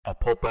A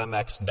Pulp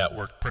MX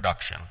Network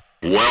production.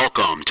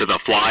 Welcome to the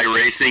Fly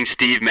Racing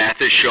Steve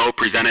Matthes Show,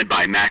 presented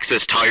by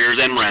Matthes Tires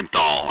and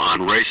Renthal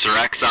on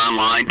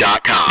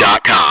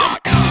RacerXOnline.com.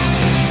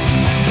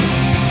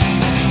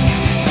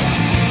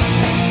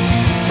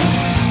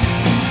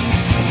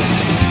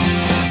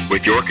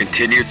 With your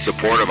continued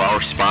support of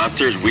our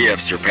sponsors, we have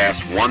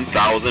surpassed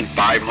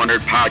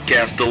 1,500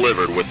 podcasts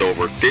delivered with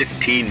over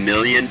 15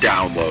 million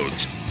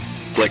downloads.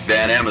 Click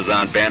that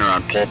Amazon banner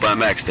on Pulp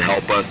MX to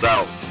help us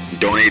out.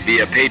 Donate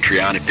via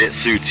Patreon if it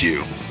suits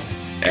you.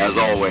 As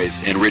always,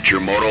 enrich your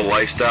moto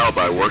lifestyle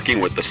by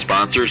working with the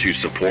sponsors who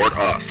support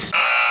us.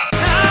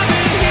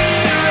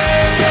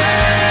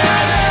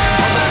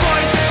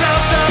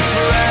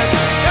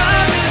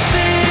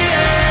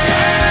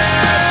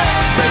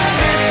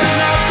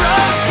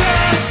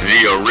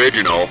 The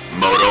original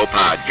Moto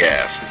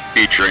Podcast,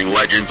 featuring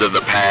legends of the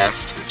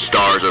past,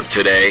 stars of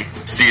today,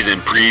 season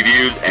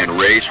previews and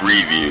race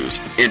reviews,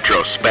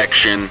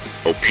 introspection,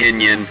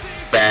 opinion,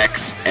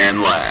 facts,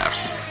 and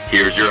laughs.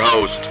 Here's your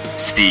host,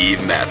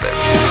 Steve Matthes.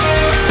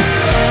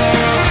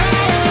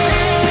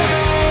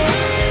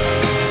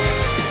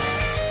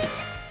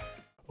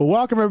 Well,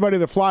 welcome everybody to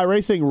the Fly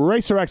Racing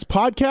RacerX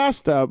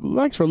podcast.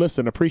 Thanks for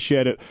listening.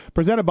 Appreciate it.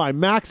 Presented by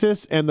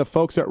Matthes and the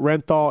folks at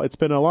Renthal. It's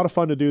been a lot of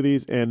fun to do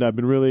these, and I've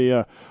been really,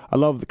 I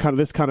love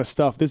this kind of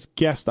stuff. This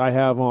guest I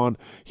have on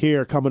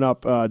here coming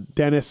up,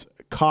 Dennis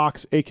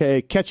Cox,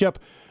 a.k.a. Ketchup,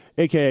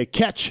 a.k.a.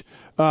 Ketch,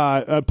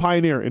 a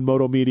pioneer in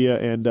moto media,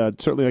 and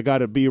certainly a guy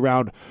to be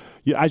around.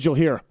 As you'll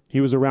hear,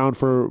 he was around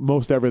for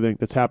most everything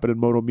that's happened in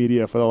moto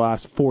media for the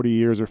last 40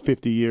 years or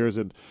 50 years,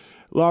 and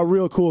a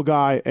real cool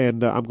guy,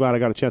 and I'm glad I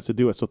got a chance to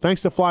do it. So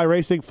thanks to Fly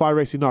Racing,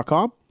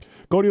 flyracing.com.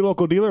 Go to your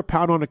local dealer,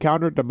 pound on the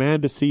counter,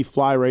 demand to see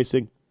Fly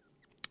Racing.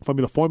 From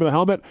the Formula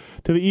helmet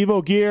to the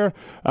Evo gear,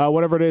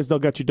 whatever it is, they'll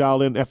get you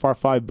dialed in.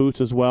 FR5 boots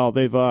as well.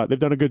 They've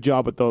done a good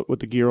job with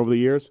the gear over the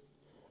years.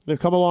 They've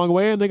come a long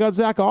way, and they got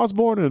Zach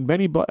Osborne and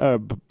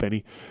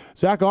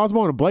Zach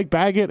Osborne and Blake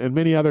Baggett and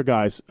many other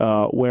guys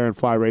wearing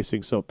Fly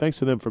Racing. So thanks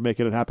to them for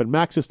making it happen.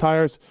 Matthes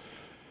Tires,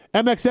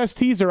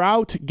 MXSTs are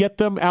out. Get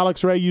them.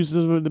 Alex Ray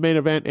uses them in the main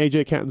event.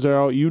 AJ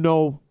Catanzaro, you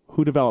know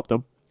who developed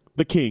them.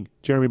 The King,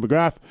 Jeremy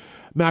McGrath.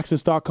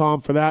 Matthes.com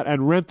for that,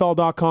 and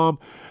Renthal.com.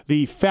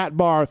 The Fat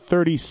Bar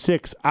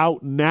 36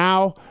 out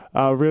now.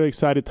 Really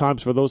excited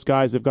times for those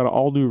guys. They've got an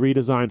all-new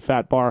redesigned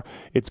Fat Bar.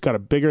 It's got a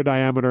bigger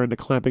diameter in the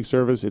clamping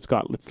surface. It's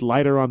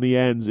lighter on the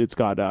ends. It's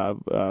got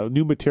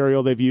new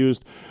material they've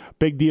used.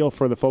 Big deal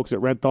for the folks at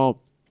Renthal.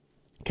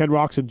 Ken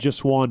Roxon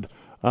just won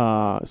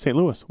St.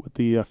 Louis with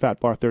the Fat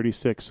Bar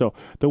 36. So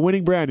the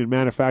winning brand in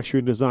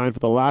manufacturing design for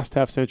the last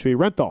half-century.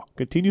 Renthal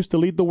continues to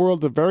lead the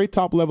world at the very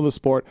top level of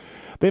sport.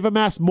 They've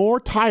amassed more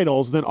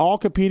titles than all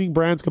competing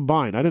brands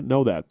combined. I didn't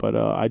know that, but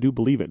I do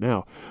believe it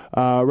now.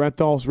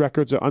 Renthal's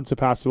records are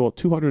unsurpassable.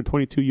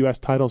 222 U.S.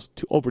 titles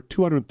to over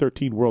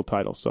 213 world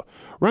titles. So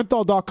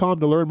Renthal.com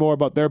to learn more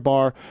about their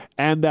bar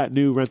and that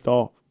new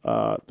Renthal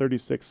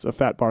 36,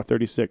 Fat Bar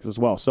 36 as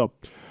well. So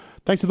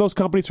thanks to those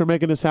companies for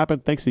making this happen.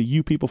 Thanks to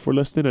you people for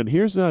listening. And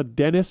here's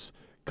Dennis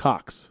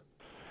Cox.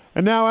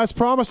 And now, as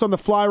promised on the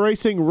Fly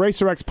Racing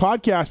RacerX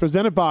podcast,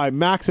 presented by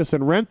Matthes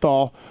and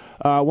Renthal,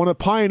 one of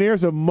the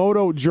pioneers of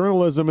moto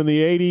journalism in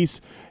the 80s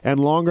and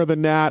longer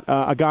than that,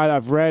 a guy that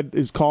I've read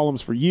his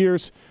columns for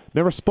years.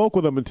 Never spoke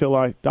with him until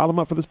I dialed him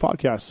up for this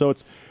podcast. So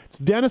it's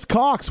Dennis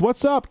Cox.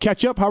 What's up,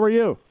 Ketchup? How are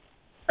you?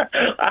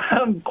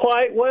 I'm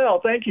quite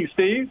well. Thank you,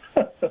 Steve.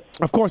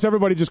 Of course,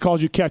 everybody just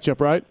calls you Ketchup,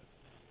 right?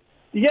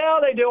 Yeah,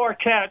 they do. Or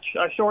Catch.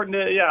 I shortened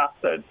it. Yeah,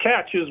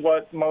 Catch is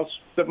what most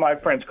of my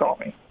friends call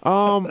me.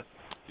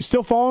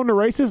 Still following the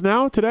races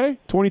now today,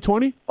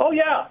 2020? Oh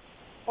yeah.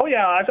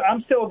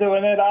 I'm still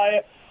doing it.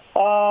 I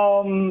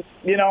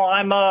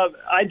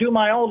do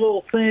my own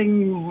little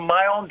thing,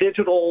 my own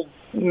digital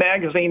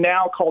magazine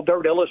now called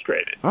Dirt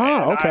Illustrated.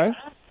 Oh, okay.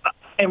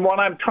 And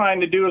what I'm trying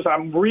to do is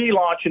I'm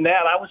relaunching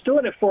that. I was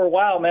doing it for a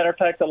while. Matter of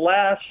fact, the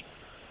last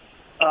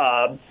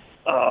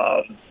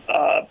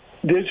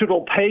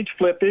digital page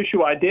flip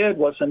issue I did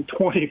was in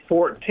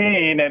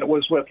 2014, and it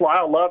was with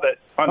Lyle Lovett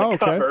on the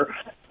cover.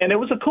 And it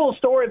was a cool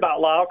story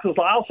about Lyle because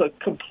Lyle's a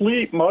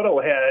complete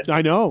moto head.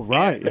 I know,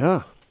 right?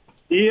 Yeah.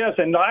 He is,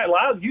 and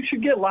Lyle, you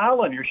should get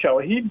Lyle on your show.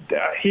 He'd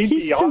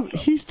be awesome.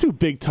 He's too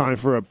big time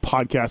for a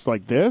podcast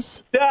like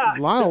this. Yeah,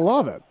 Lyle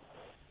Lovett.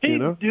 He'd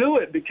do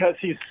it because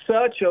he's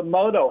such a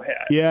moto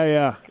head.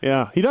 Yeah.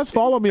 He does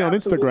follow me on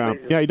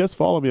Instagram. Yeah, he does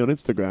follow me on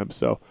Instagram.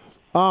 So,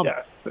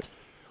 yeah.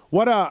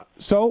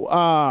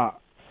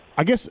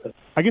 I guess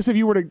if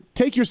you were to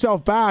take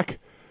yourself back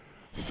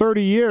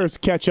 30 years,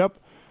 Ketchup,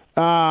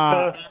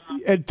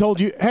 and told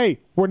you, hey,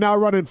 we're now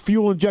running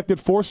fuel-injected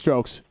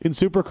four-strokes in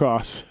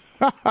Supercross.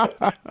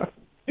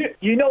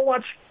 You know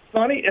what's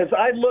funny is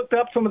I looked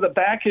up some of the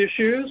back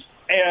issues,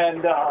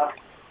 and I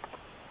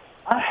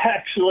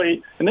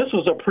actually, and this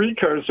was a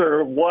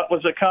precursor of what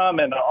was to come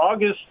in the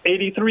August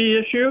 83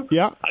 issue.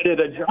 Yeah. I did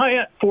a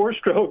giant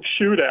four-stroke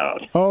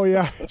shootout. Oh,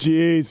 yeah.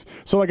 Jeez.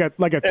 So like a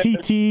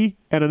TT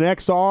and an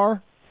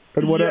XR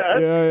and whatever.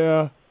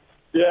 Yes.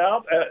 Yeah. Yeah,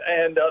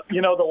 and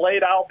the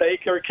late Al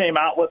Baker came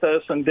out with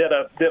us and did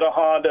a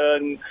Honda,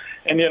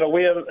 and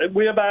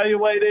we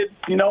evaluated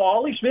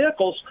all these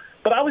vehicles.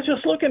 But I was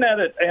just looking at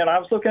it, and I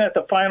was looking at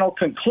the final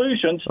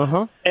conclusions,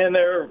 and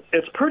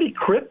it's pretty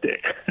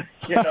cryptic,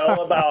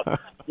 about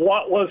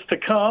what was to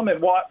come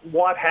and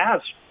what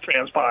has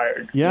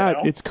transpired.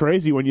 Yeah, it's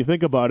crazy when you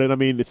think about it. I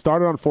mean, it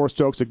started on 4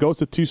 strokes, it goes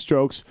to 2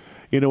 strokes,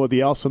 with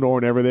the Elsinore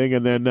and everything,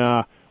 and then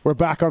we're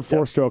back on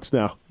 4 strokes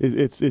now.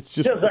 It's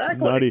just it's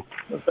nutty.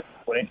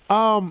 Exactly.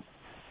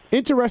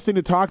 Interesting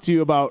to talk to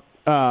you about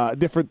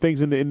different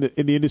things in the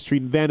industry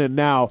then and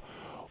now.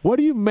 What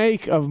do you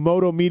make of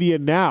Moto Media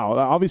now?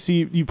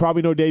 Obviously, you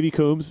probably know Davey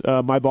Coombs,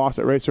 my boss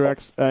at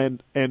RacerX,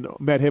 and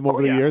met him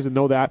over the years and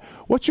know that.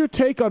 What's your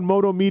take on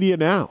Moto Media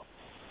now?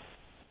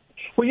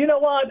 Well, you know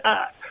what?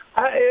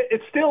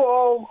 It's still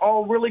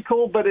all really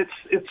cool, but it's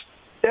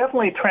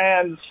definitely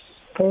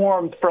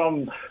transformed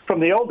from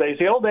the old days.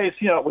 The old days,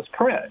 it was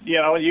print.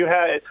 You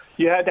had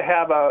to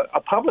have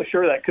a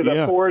publisher that could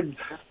afford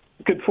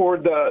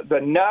the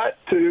nut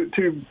to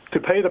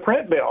pay the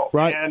print bill.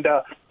 Right. And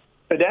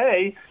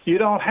today, you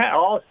don't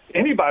have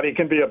anybody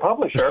can be a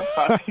publisher.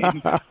 I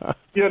mean,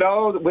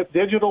 with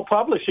digital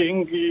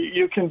publishing,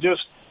 you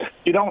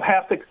don't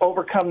have to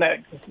overcome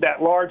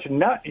that large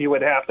nut you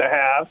would have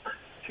to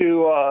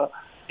to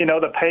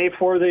pay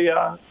for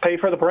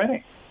the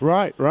printing.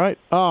 Right.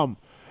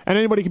 And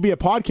anybody can be a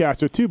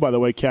podcaster too, by the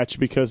way, Ketch,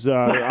 because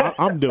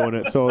I'm doing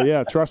it. So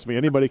yeah, trust me,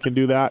 anybody can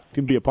do that.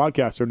 Can be a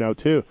podcaster now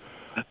too.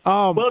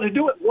 Well, to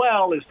do it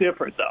well is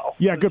different, though.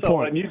 Yeah, good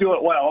point. And you do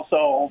it well,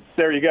 so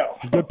there you go.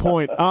 Good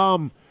point.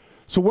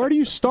 So where do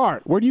you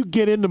start? Where do you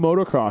get into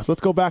motocross? Let's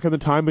go back in the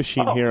time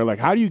machine here. Like,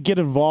 how do you get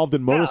involved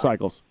in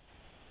motorcycles?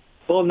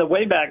 Well, in the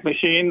Wayback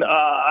Machine,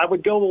 I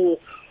would go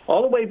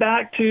all the way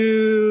back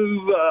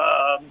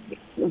to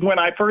when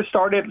I first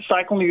started at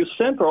Cycle News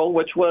Central,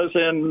 which was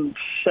in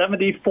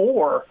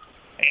 '74,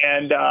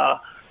 and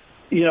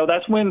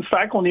that's when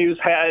Cycle News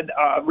had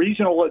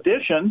regional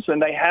editions,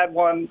 and they had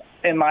one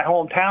in my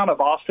hometown of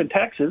Austin,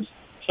 Texas.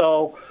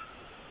 So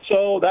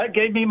that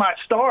gave me my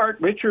start.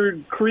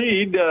 Richard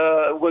Creed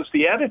was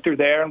the editor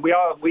there, and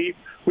we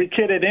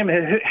kidded him.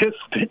 His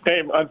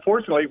nickname,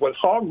 unfortunately, was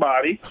Hog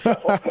Body.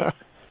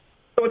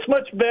 So it's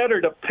much better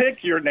to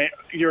pick your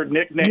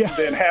nickname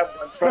than have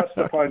one thrust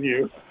upon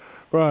you.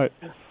 Right.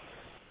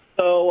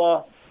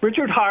 So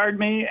Richard hired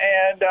me,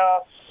 and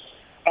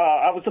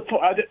I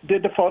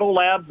did the photo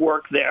lab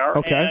work there.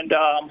 Okay. And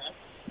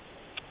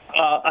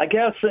I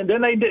guess, and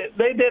then they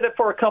did it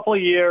for a couple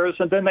of years,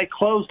 and then they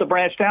closed the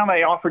branch down.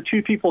 They offered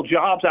 2 people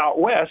jobs out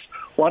west.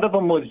 One of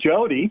them was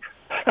Jody.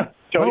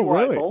 Jody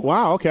really? Weisel.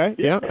 Wow. Okay.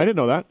 Yeah, I didn't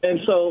know that. And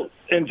so,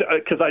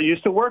 because I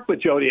used to work with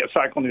Jody at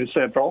Cycle News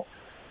Central,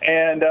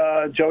 and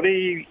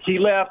Jody, he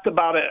left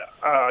about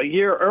a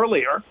year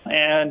earlier,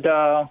 and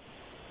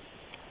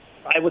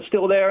I was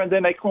still there. And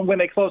then when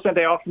they closed it,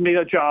 they offered me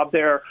a job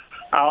there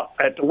out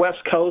at the West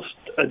Coast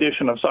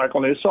edition of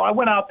Cycle News. So I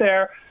went out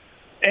there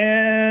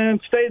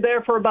and stayed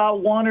there for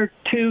about 1 or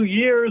 2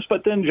 years.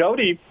 But then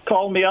Jody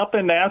called me up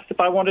and asked if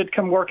I wanted to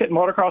come work at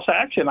Motocross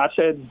Action. I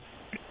said,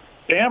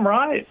 damn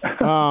right.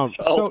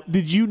 So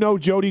did you know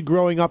Jody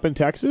growing up in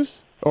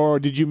Texas, or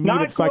did you meet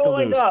at Cycle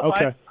News?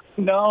 Okay.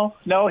 No,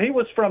 he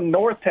was from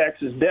North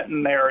Texas,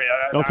 Denton area.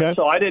 Okay.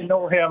 So I didn't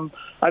know him.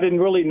 I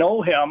didn't really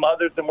know him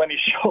other than when he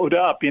showed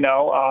up,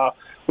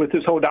 with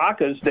his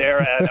Hodakas there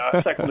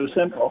at Cycle News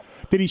Central.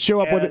 Did he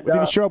show up with? Did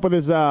he show up with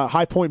his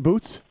high point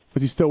boots?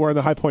 Was he still wearing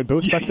the high point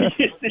boots back then?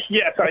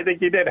 Yes, I think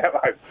he did have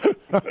high point.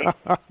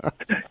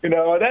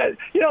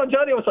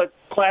 Jody was a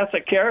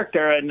classic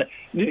character, and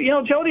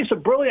Jody's a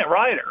brilliant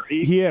writer.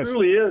 He is.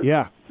 Truly is.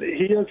 Yeah.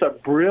 He is a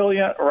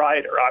brilliant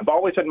writer. I've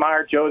always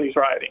admired Jody's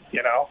writing,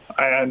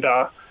 and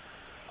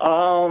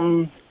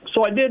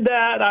so I did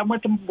that. I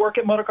went to work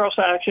at Motocross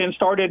Action,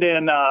 started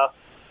in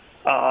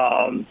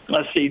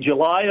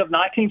July of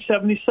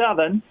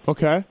 1977.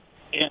 Okay.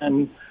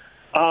 And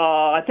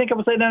I think I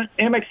was in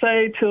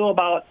MXA till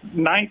about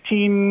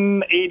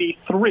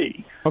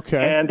 1983. Okay.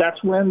 And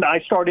that's when I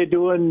started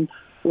doing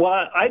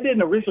what I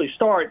didn't originally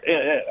start.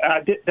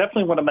 I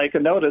definitely want to make a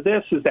note of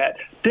this, is that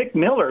Dick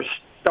Miller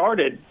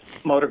started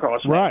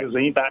Motocross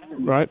Magazine back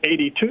in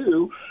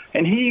 '82,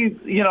 and he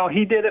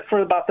did it for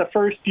about the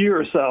first year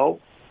or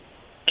so.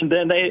 And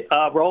then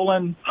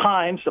Roland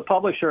Hines, the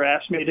publisher,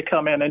 asked me to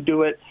come in and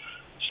do it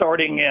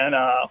starting in,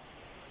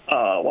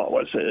 what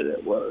was it?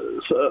 It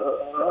was,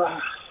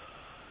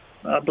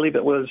 I believe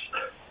it was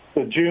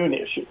the June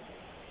issue.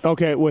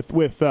 Okay, with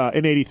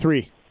in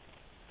 '83.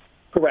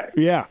 Correct.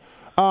 Yeah.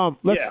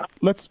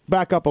 Let's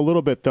back up a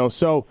little bit though.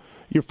 So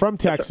you're from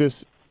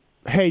Texas.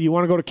 Hey, you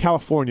want to go to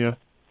California?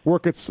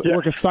 Work at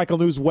Cycle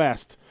News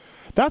West.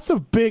 That's a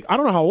big. I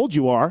don't know how old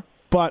you are,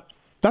 but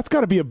that's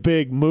got to be a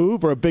big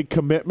move or a big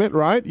commitment,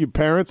 right? Your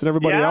parents and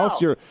everybody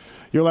else. You're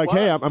like,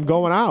 hey, I'm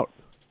going out.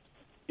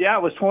 Yeah, I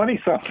was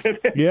 20-something.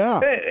 Yeah.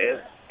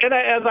 And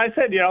as I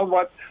said,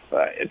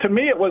 to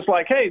me it was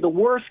like, hey, the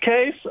worst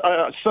case,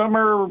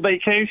 summer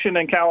vacation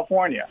in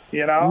California.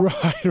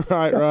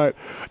 Right.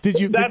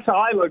 That's how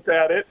I looked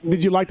at it.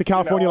 Did you like the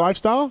California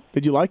lifestyle?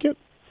 Did you like it?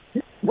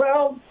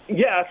 Well,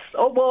 yes.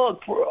 Oh, well,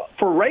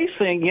 for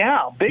racing,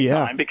 yeah, big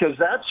time, because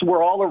that's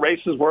where all the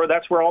races were.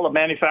 That's where all the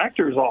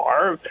manufacturers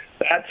are.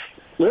 That's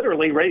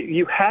literally,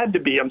 you had to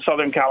be in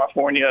Southern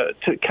California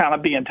to kind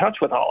of be in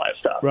touch with all that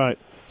stuff. Right.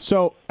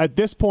 So at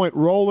this point,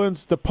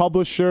 Roland's the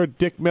publisher,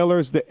 Dick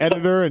Miller's the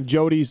editor, and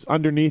Jody's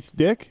underneath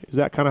Dick? Is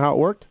that kind of how it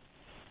worked?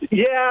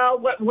 Yeah.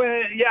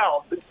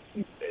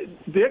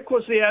 Dick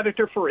was the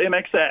editor for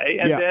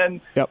MXA, and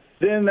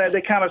then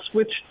they kind of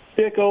switched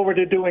Dick over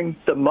to doing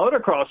the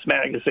Motocross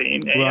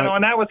Magazine, right.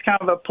 And that was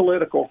kind of a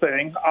political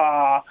thing.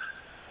 I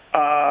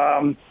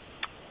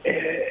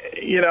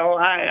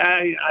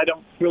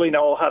don't really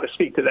know how to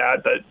speak to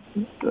that,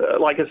 but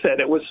like I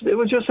said, it was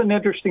just an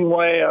interesting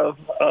way of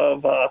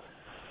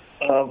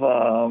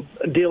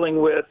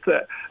dealing with.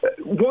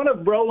 One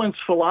of Roland's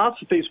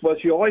philosophies was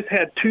you always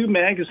had two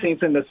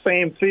magazines in the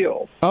same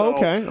field. Oh,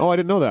 okay. I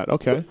didn't know that.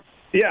 Okay.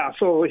 Yeah,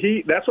 so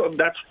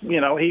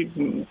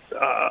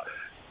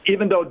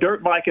even though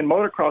dirt bike and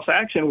motocross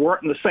action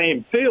weren't in the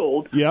same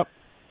field. Yep.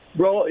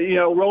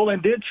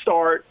 Roland did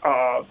start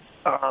 3-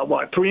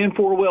 and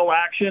 4-wheel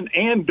action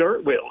and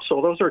dirt wheels.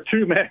 So those are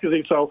two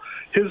magazines. So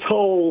his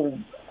whole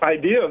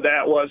idea of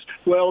that was,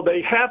 well,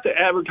 they have to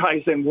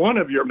advertise in one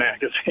of your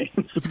magazines.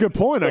 That's a good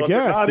point, so I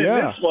guess. Not yeah.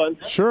 in this one,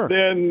 sure.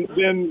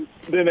 Then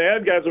the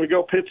ad guys would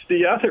go pitch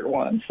the other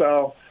one.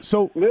 So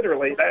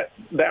literally,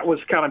 that was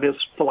kind of his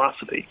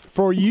philosophy.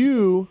 For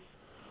you,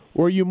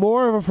 were you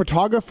more of a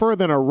photographer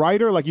than a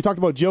writer? Like you talked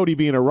about Jody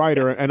being a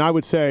writer, and I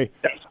would say,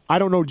 yes. I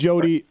don't know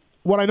Jody.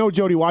 What I know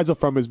Jody Weisel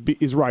from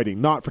is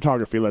writing, not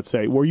photography, let's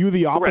say. Were you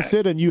the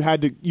opposite, and you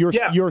had to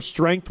your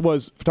strength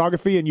was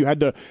photography, and you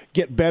had to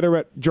get better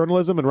at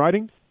journalism and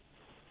writing?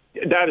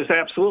 That is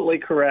absolutely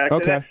correct.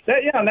 Okay.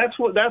 And that's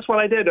what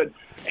I did.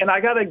 And I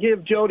got to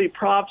give Jody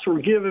props for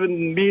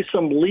giving me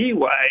some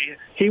leeway.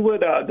 He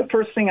would the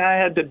first thing I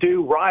had to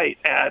do right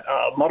at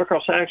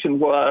Motocross Action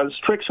was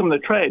tricks from the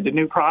trade, the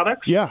new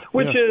products. Yeah.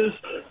 Which is,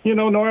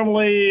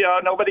 normally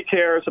nobody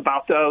cares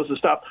about those and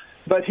stuff.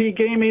 But he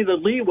gave me the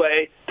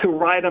leeway to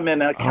write them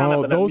in a kind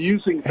of an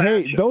amusing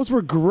fashion. Hey, those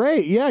were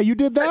great. Yeah, you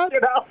did that.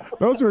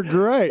 Those were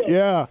great.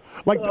 Yeah,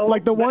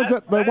 like the ones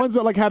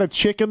that like had a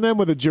chick in them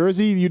with a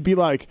jersey. You'd be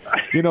like,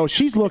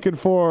 she's looking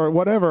for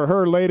whatever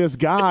her latest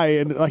guy,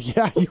 and like,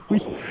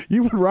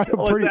 you would write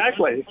them pretty.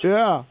 Exactly.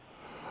 Yeah.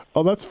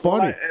 Oh, that's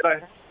funny.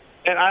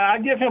 And I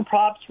give him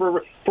props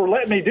for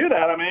letting me do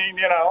that. I mean,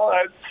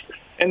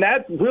 and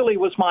that really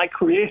was my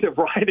creative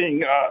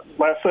writing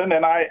lesson,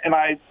 and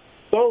I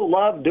so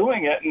love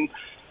doing it,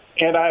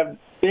 and I've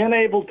been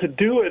able to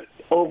do it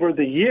over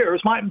the years.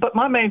 But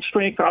my main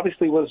strength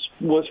obviously was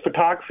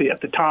photography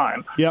at the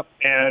time. Yep.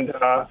 And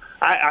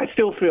I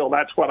still feel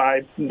that's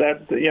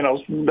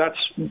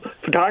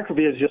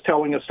photography is just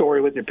telling a story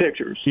with your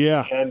pictures.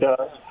 Yeah. And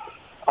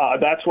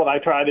that's what I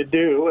try to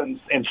do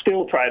and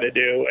still try to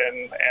do,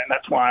 and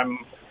that's why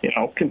I'm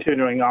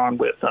continuing on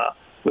with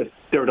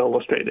Dirt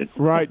Illustrated.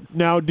 Right.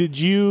 Now, did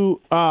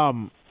you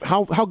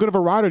how good of a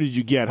rider did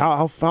you get?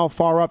 How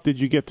far up did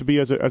you get to be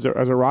as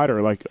a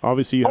rider? Like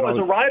obviously you had as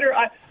a rider,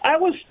 I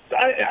was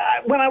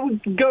when I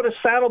would go to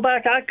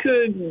Saddleback, I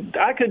could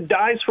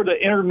dice for the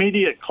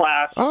intermediate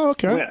class. Oh,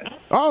 okay. Win.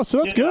 Oh, so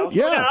that's good.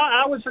 Yeah,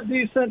 I was a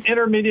decent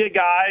intermediate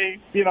guy,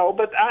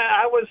 but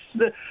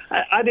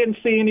I didn't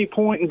see any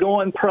point in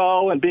going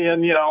pro and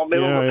being middle of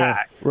the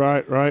pack.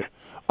 Right.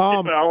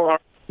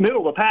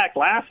 Middle of the pack,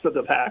 last of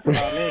the pack.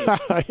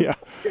 Yeah.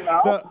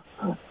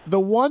 The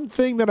one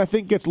thing that I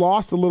think gets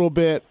lost a little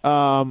bit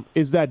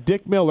is that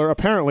Dick Miller,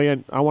 apparently,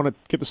 and I want to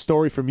get the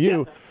story from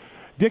you,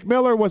 Dick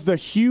Miller was the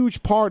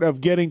huge part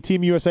of getting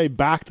Team USA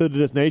back to the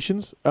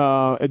destinations.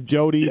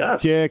 Jody,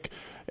 Dick,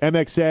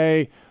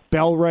 MXA,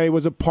 Bellray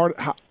was a part.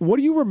 What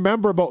do you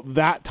remember about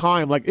that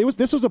time? Like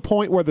this was a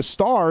point where the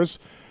stars,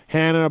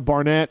 Hannah,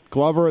 Barnett,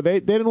 Glover, they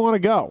didn't want to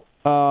go.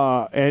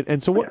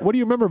 And so what do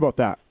you remember about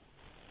that?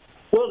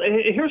 Well,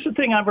 here's the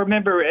thing I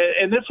remember,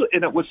 and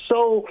it was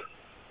so.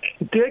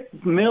 Dick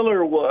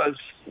Miller was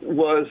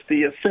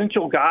the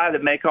essential guy to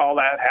make all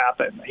that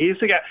happen. He's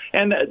the guy,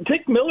 and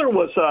Dick Miller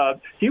was a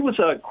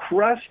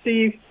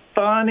crusty,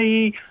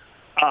 funny,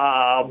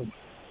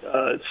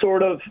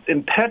 sort of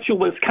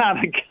impetuous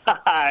kind of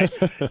guy,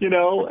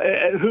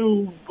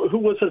 who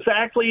was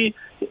exactly,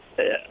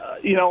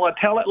 a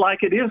tell it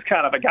like it is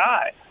kind of a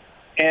guy.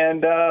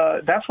 And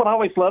that's what I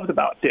always loved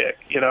about Dick.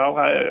 He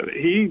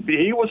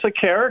was a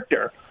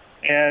character,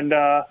 and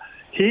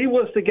he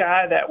was the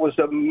guy that was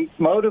the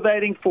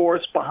motivating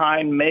force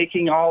behind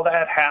making all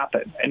that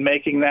happen and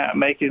making that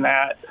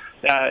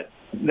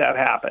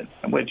happen.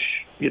 Which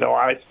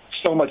I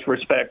so much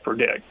respect for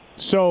Dick.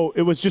 So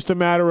it was just a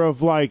matter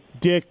of like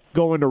Dick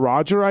going to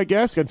Roger, I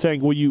guess, and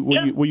saying, "Will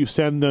you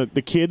send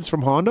the kids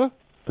from Honda?"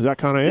 Is that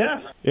kind of it?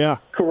 Yeah.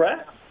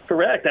 Correct.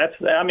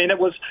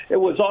 It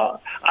was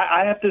all.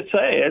 I have to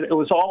say, it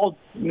was all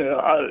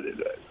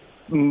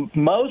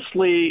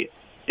mostly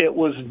it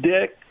was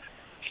Dick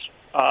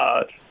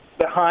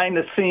behind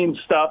the scenes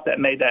stuff that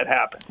made that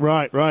happen.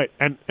 Right.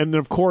 And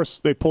of course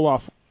they pull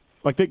off,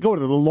 like they go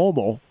to the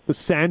Lomo, the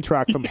sand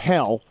track from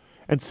hell,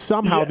 and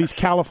somehow these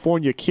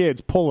California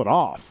kids pull it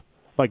off.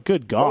 Like,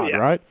 good God,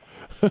 right?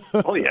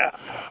 Oh, yeah.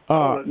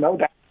 No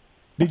doubt.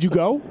 Did you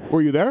go?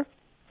 Were you there?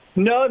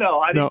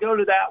 No, I didn't go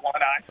to that one.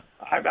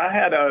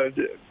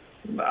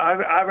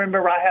 I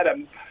remember I had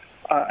an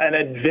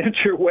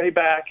adventure way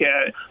back.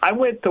 I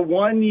went to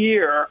 1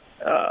 year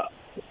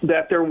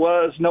that there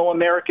was no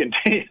American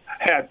team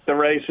at the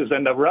races,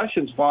 and the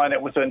Russians won.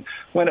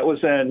 When it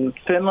was in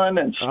Finland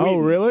and Sweden. Oh,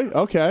 really?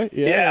 Okay,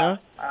 yeah.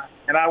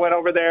 And I went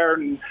over there,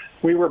 and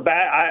we were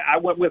back. I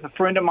went with a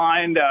friend of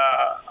mine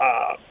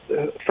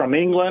from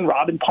England,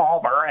 Robin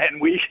Palmer,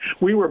 and we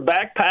were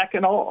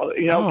backpacking all,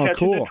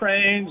 catching the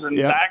trains and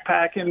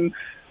backpacking,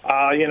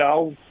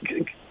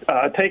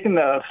 taking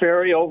the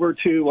ferry over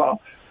to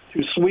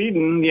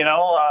Sweden,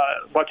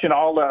 watching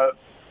all the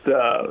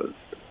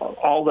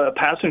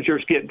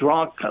passengers get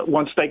drunk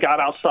once they got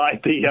outside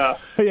the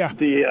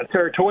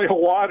territorial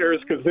waters,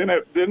 because then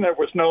there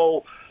was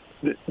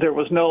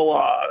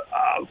no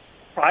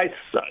price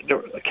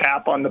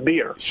cap on the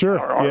beer. Sure.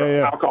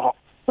 or alcohol.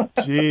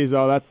 Jeez,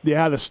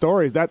 the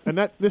stories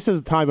this is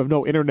a time of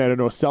no internet and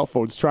no cell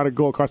phones, trying to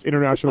go across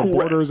international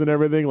borders and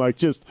everything, like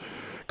just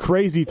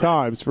crazy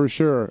times for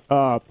sure.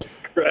 You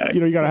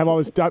got to have all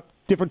this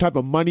different type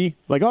of money,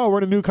 like, we're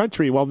in a new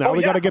country. Well, now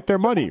we got to get their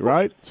money,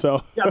 right?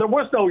 So there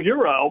was no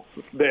euro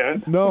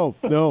then. No.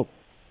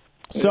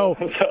 So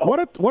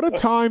what a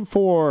time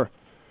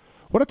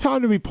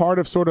to be part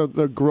of sort of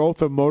the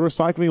growth of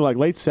motorcycling, like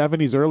late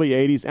 70s, early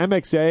 80s.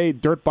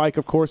 MXA, dirt bike,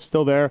 of course,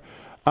 still there.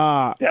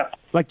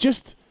 Like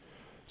just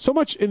so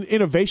much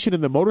innovation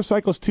in the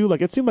motorcycles too.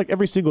 Like it seemed like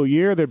every single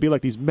year there'd be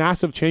like these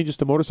massive changes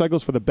to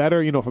motorcycles for the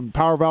better, from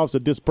power valves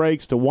to disc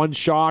brakes to one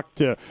shock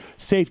to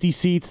safety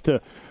seats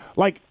to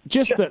like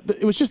just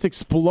it was just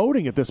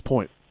exploding at this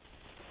point.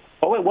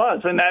 Oh, it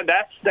was, and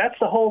that's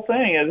the whole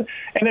thing, and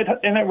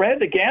it read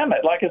the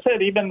gamut. Like I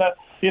said, even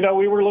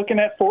we were looking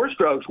at four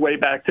strokes way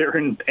back there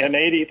in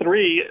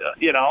 '83.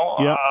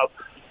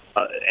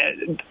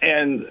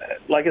 And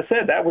like I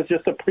said, that was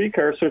just a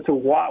precursor to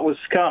what was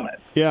coming.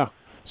 Yeah.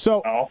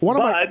 So you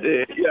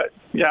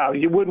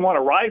wouldn't want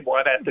to ride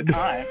one at the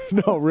time.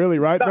 No, really,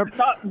 right?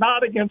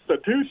 Not against a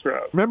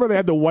two-stroke. Remember they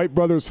had the White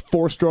Brothers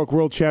four-stroke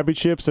World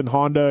Championships, and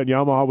Honda and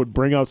Yamaha would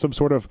bring out some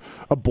sort of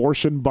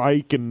abortion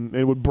bike, and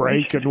it would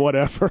break and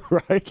whatever,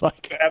 right?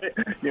 Like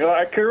you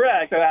are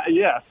correct.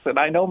 Yes, and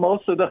I know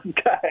most of those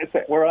guys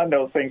that were on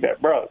those things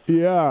that broke.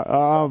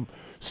 Yeah.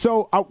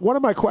 So one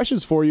of my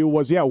questions for you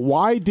was,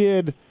 why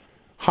did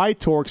High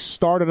Torque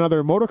start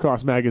another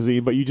motocross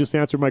magazine? But you just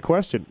answered my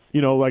question.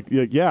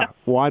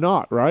 Why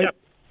not, right?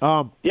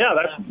 Yep.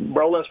 That's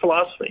Roland's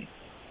philosophy.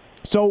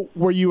 So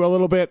were you a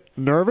little bit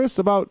nervous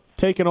about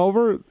taking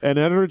over an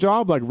editor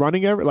job, like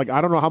running I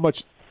don't know how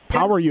much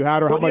power you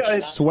had or how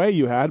much sway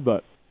you had,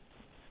 but.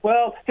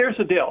 Well, here's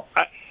the deal.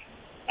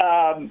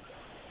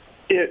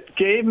 It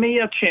gave me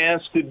a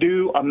chance to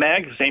do a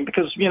magazine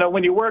because,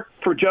 when you work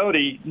for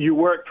Jody, you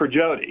work for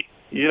Jody.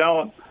 You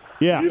don't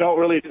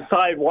really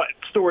decide what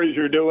stories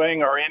you're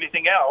doing or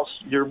anything else.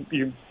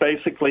 You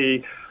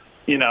basically,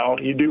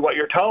 you do what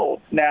you're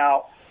told.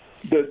 Now,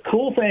 the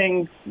cool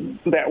thing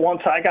that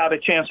once I got a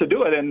chance to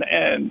do it,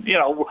 and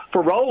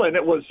for Roland,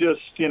 it was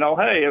just,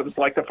 hey, it was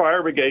like the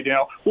fire brigade,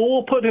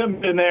 we'll put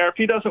him in there. If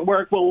he doesn't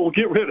work, we'll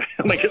get rid of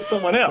him and get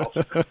someone else,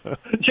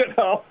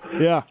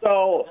 Yeah.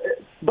 So,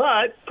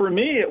 but for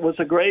me, it was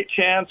a great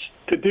chance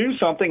to do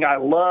something I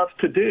love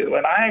to do.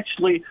 And I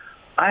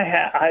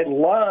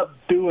loved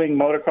doing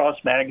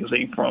Motocross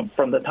Magazine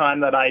from the time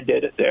that I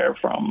did it there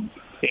from,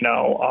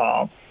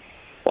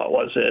 what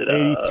was it?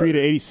 83 to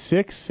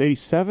 86,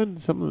 87,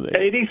 something like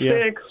that.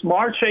 86,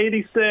 March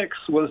 86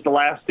 was the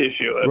last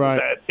issue. It was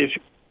that issue.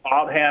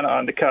 Bob Hanna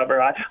on the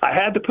cover. I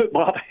had to put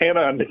Bob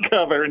Hanna on the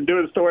cover and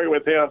do a story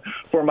with him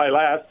for my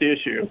last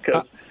issue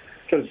because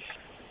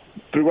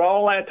through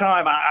all that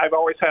time, I've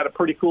always had a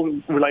pretty cool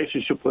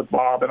relationship with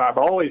Bob, and I've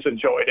always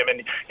enjoyed him.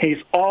 And he's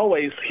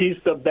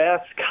the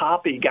best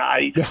copy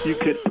guy you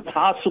could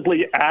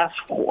possibly ask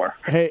for.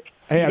 Hey,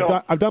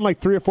 I've done like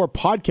 3 or 4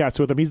 podcasts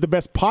with him. He's the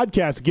best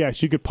podcast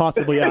guest you could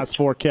possibly ask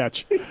for,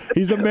 Ketch.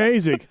 He's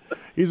amazing.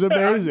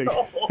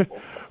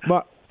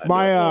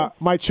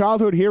 My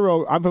childhood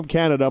hero, I'm from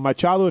Canada. My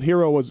childhood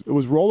hero was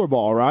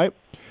rollerball, right?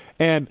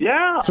 And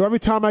so every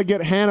time I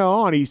get Hannah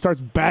on, he starts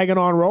bagging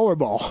on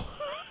rollerball.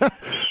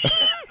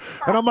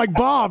 And I'm like,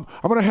 Bob,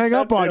 I'm going to hang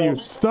up on you.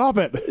 Stop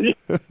it.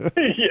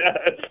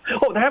 Yes.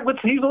 Oh,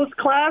 he was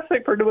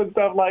classic for doing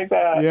stuff like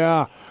that.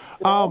 Yeah.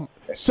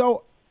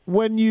 So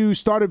when you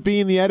started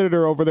being the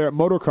editor over there at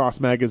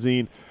Motocross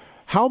Magazine,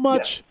 how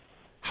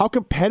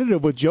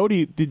competitive with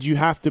Jody did you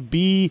have to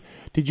be?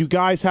 Did you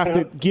guys have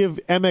to give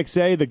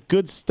MXA the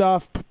good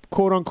stuff,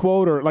 quote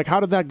unquote, or like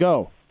how did that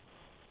go?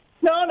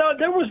 No,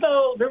 there was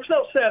no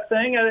set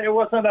thing. It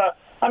wasn't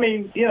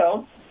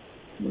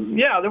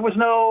there was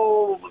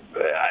no.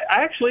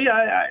 I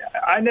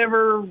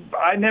never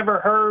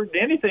heard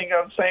anything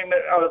of saying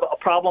that a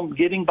problem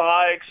getting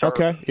bikes or,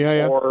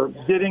 or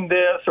getting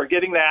this or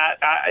getting that.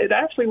 It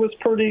actually was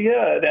pretty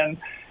good, and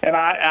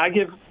I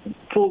give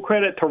full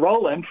credit to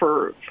Roland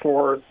for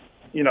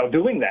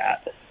doing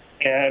that.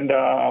 And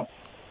of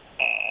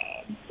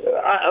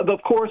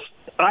course,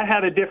 I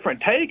had a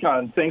different take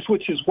on things,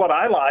 which is what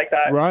I liked.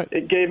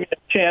 It gave me a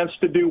chance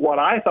to do what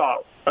I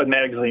thought a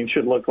magazine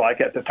should look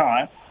like at the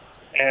time.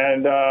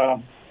 And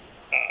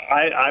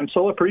I'm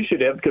so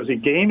appreciative because he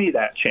gave me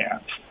that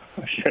chance,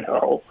 And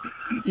I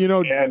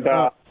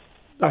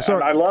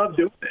love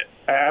doing it.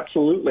 I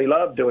absolutely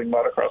love doing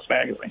MotoCross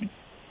Magazine.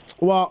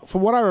 Well,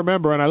 from what I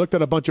remember, and I looked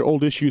at a bunch of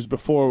old issues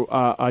before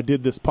I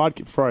did this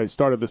before I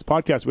started this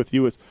podcast with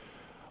you, is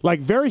like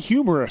very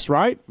humorous,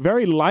 right?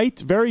 Very light,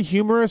 very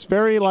humorous,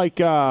 very like,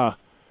 that's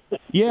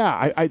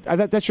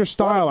your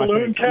style.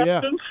 Balloon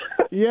captions?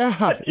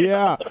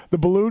 Yeah. The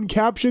balloon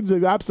captions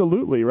is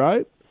absolutely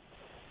right.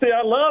 See,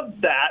 I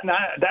love that, and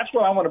that's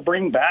what I want to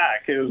bring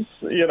back is,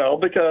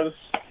 because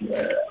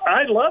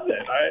I love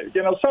it.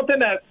 Something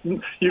that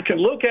you can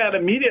look at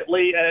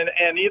immediately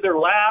and either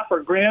laugh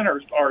or grin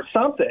or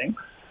something,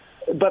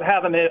 but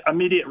have an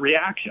immediate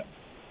reaction.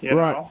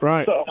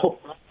 Right. So,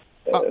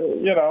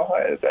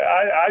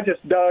 I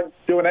just dug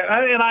doing it.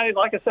 And I,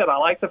 like I said, I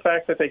like the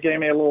fact that they gave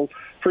me a little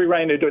free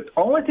rein to do it.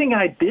 The only thing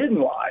I didn't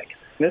like,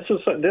 and this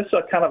is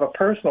a kind of a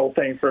personal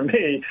thing for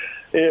me,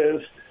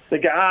 is the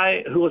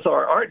guy who was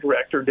our art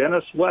director,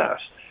 Dennis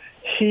West.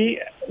 He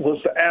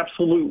was the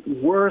absolute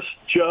worst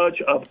judge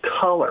of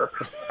color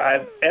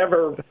not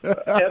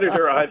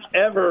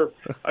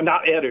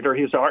editor,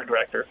 he's the art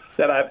director,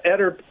 that I've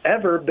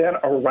ever been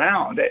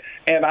around.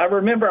 And I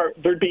remember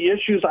there'd be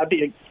issues, I'd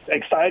be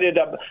excited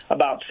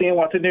about seeing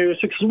what the news,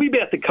 because we'd be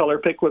at the color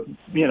pick with,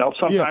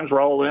 sometimes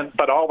Roland,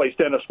 but always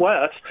Dennis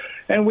West,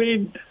 and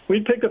we'd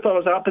pick the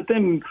photos out, but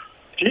then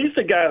he's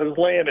the guy who's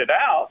laying it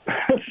out.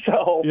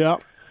 So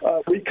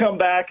we come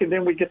back, and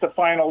then we get the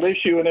final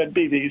issue, and it'd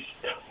be these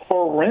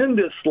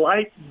horrendous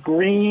light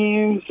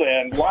greens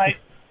and light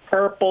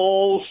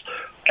purples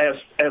as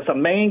a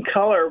main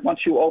color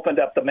once you opened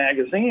up the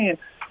magazine,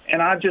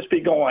 and I'd just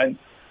be going,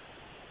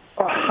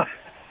 I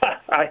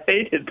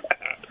hated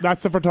that.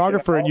 That's the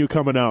photographer in you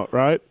coming out,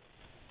 right?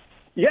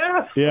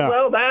 Yes. Yeah.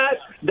 Well, that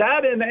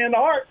and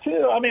art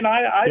too. I mean,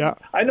 I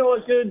know a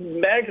good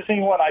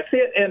magazine when I see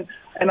it,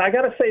 and I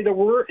got to say there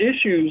were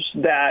issues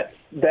that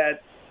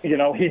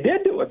he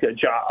did do a good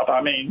job.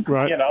 I mean,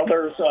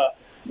 there's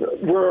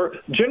where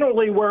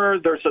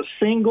there's a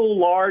single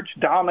large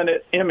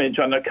dominant image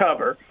on the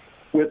cover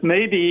with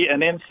maybe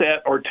an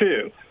inset or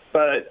two.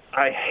 But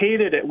I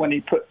hated it when he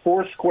put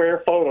 4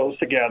 square photos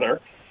together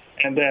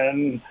and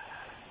then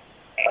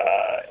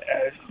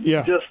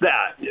just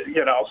that,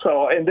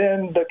 So, and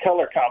then the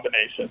color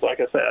combinations,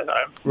 like I said,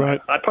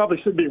 I probably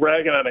should be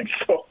ragging on him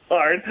so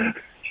hard.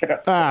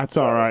 It's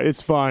all right.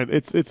 It's fine.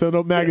 It's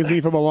a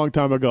magazine from a long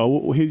time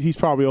ago. He's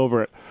probably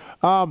over it.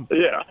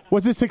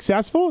 Was it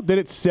successful? Did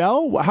it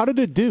sell? How did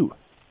it do?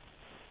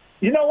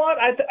 You know what?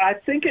 I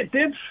think it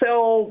did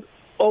sell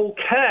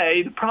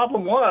okay. The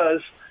problem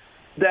was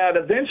that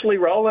eventually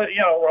Roland,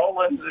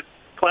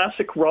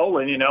 classic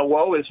Roland,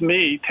 woe is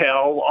me,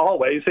 tell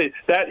always.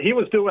 That he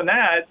was doing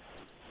that,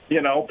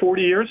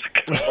 40 years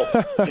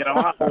ago.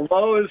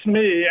 Woe is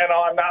me,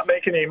 I'm not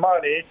making any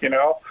money,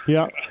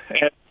 Yeah.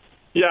 And,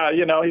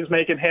 he's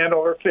making hand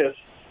over fist,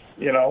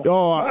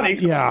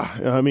 money.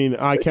 I mean,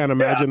 I can't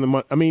imagine the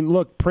money. I mean,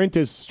 look, print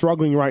is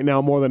struggling right now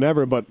more than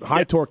ever, but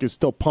High Torque is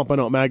still pumping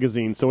out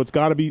magazines, so it's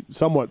got to be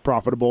somewhat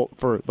profitable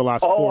for the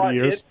last 40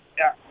 years.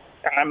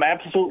 I'm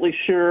absolutely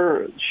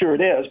sure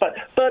it is, but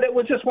it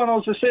was just one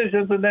of those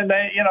decisions, and then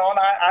they, and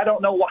I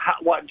don't know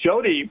what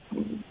Jody,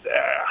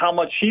 how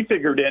much he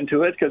figured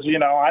into it, because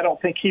I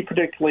don't think he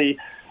particularly,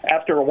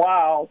 after a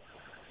while,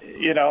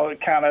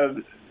 it kind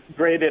of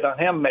graded on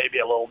him maybe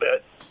a little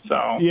bit.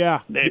 So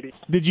maybe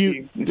did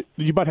you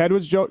butt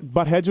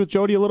heads with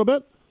Jody a little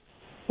bit?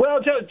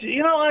 Well,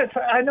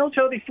 I know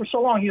Jody for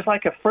so long. He's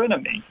like a friend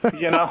of me,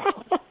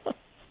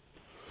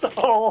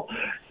 So,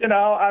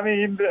 I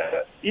mean,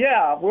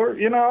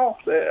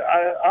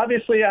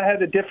 obviously I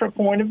had a different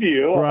point of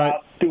view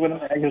about doing a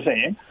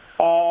magazine.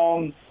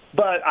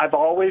 But I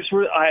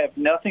have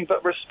nothing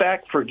but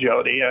respect for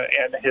Jody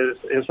and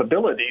his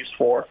abilities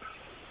for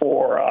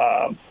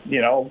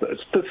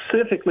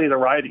specifically the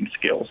writing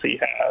skills he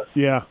has.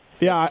 Yeah.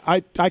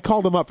 I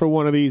called him up for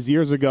one of these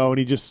years ago, and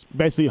he just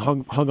basically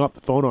hung up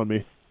the phone on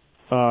me.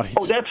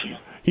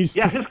 His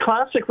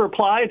classic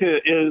reply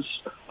is,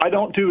 "I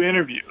don't do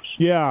interviews."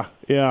 Yeah.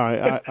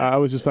 I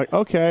was just like,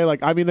 okay,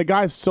 the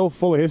guy's so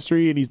full of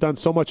history, and he's done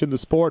so much in the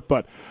sport,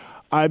 but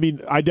I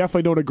mean, I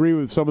definitely don't agree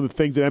with some of the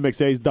things that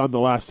MXA's done the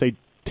last, say,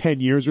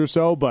 10 years or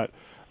so, but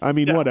I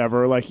mean,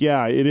 whatever.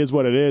 It is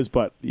what it is,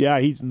 but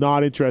he's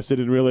not interested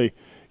in really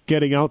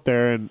getting out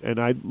there, and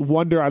I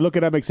wonder, I look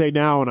at MXA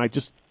now, and I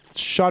just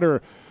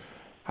shudder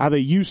how they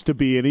used to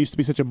be, and they used to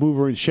be such a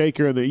mover and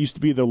shaker, and there used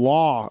to be the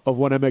law of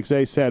what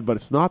MXA said, but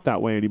it's not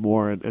that way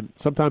anymore, and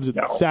sometimes it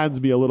saddens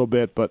me a little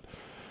bit, but,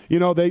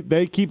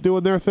 they keep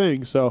doing their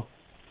thing, so.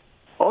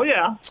 Oh,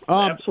 yeah,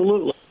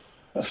 absolutely.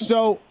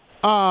 So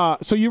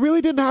you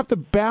really didn't have to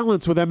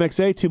balance with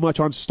MXA too much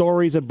on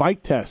stories and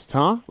bike tests,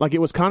 huh? Like, it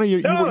was kind of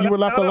you were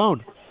left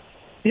alone.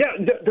 Yeah,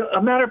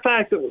 a matter of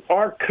fact,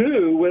 our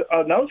coup with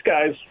those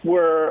guys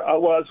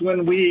was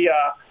when we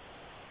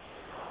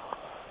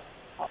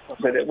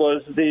it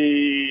was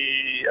the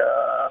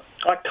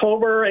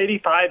October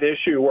 '85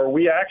 issue where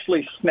we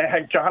actually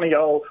snagged Johnny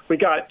O. We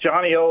got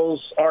Johnny O's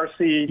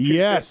RC 250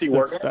 Yes,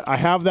 I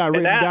have that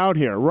written down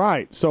here.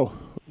 Right, so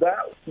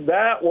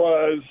that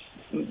was.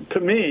 To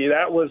me,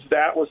 that was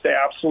the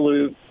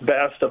absolute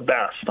best of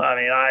best. I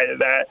mean,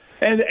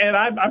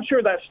 I'm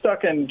sure that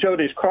stuck in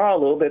Jody's craw a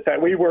little bit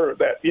that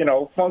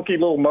funky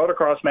little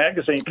Motocross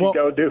Magazine could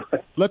go do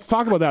it. Let's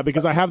talk about that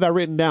because I have that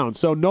written down.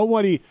 So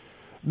nobody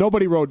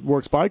rode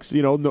Works bikes.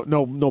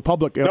 No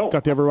public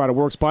got to ever ride a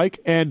Works bike.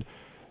 And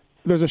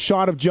there's a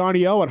shot of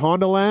Johnny O at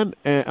Honda Land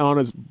on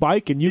his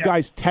bike, and you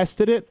guys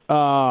tested it.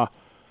 How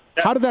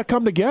did that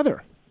come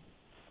together?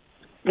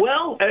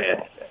 Well.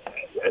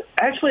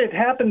 Actually, it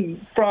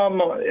happened from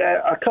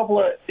a couple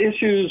of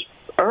issues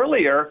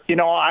earlier.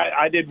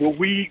 I did.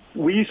 We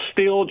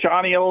steal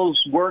Johnny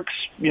O's Works,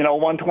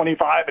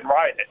 125 and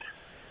ride it,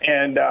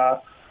 and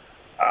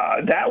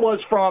that was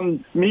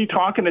from me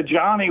talking to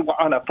Johnny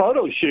on a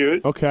photo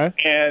shoot. Okay.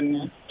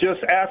 And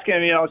just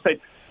asking,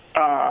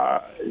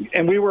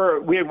 and we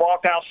had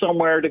walked out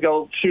somewhere to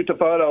go shoot the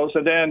photos,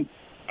 and then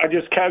I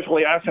just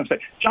casually asked him,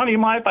 Johnny, you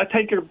mind if I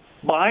take your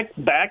bike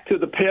back to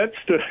the pits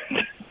to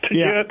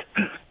get.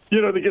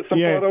 To get some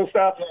photo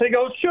stuff. He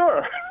goes,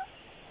 sure.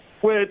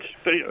 Which,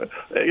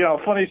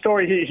 funny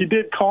story, he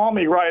did call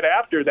me right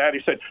after that.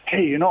 He said,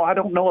 hey, I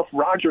don't know if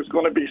Roger's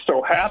going to be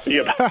so happy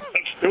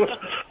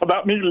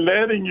about me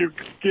letting you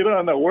get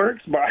on the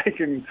Works bike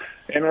and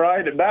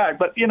ride it back.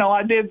 But,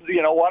 I did,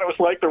 what it was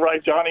like to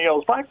ride Johnny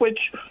O's bike, which,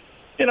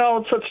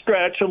 it's a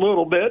stretch a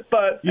little bit,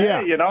 but,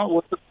 hey,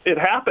 it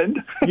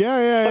happened.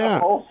 Yeah.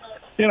 So,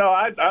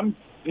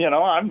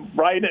 I'm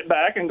riding it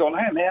back and going,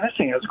 hey, man, this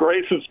thing has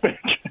great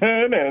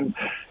suspension, and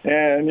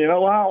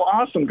wow,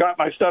 awesome. Got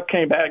my stuff,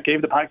 came back,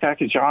 gave the bike back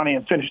to Johnny,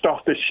 and finished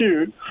off the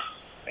shoot.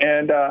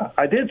 And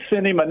I did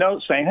send him a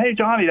note saying, hey,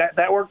 Johnny,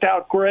 that worked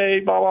out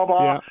great, blah, blah,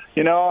 blah.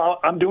 Yeah.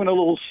 I'm doing a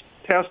little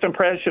test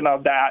impression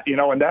of that,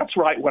 and that's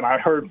right when I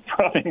heard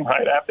from him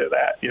right after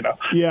that,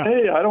 Yeah.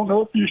 Hey, I don't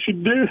know if you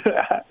should do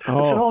that.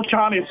 Oh. I said, oh,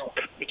 Johnny,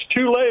 it's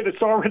too late.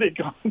 It's already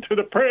gone to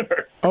the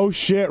printer. Oh,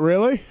 shit,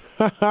 really?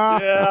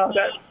 Yeah,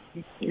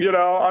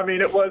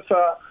 it was,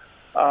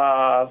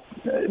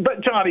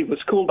 but Johnny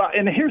was cool about,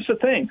 and here's the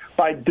thing,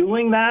 by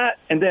doing that,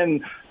 and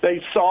then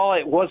they saw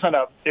it wasn't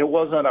a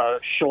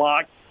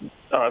schlock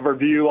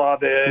review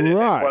of it.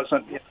 Right.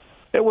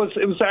 It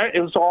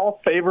was all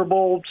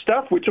favorable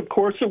stuff, which of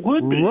course it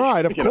would be.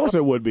 Right, of course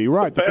it would be.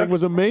 Right, the thing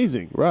was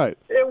amazing. Right.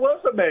 It was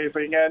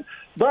amazing,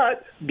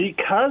 but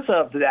because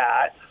of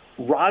that,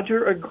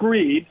 Roger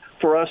agreed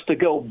for us to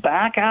go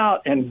back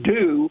out and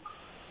do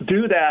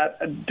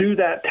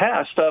that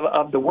test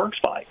of the Works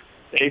bike.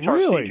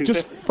 Really?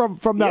 Just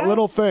from that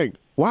little thing?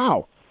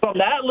 Wow. From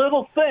that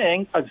little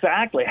thing,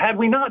 exactly. Had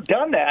we not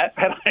done that,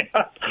 had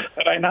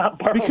I not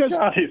borrowed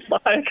Johnny's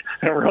bike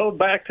and rode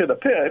back to the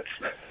pits,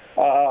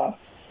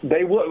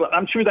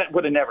 I'm sure that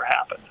would have never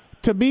happened.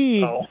 To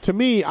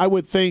me, I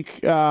would think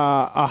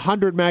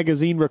 100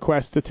 magazine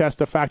requests to test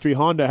a factory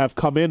Honda have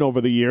come in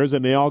over the years,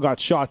 and they all got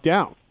shot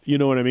down. You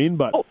know what I mean?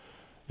 But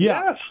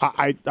yes.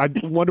 I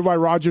wonder why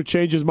Roger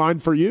changed his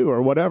mind for you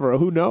or whatever.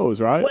 Who knows,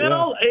 right?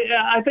 Well,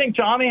 I think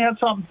Johnny had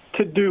something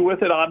to do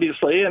with it,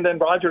 obviously, and then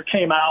Roger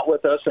came out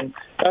with us, and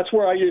that's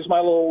where I use my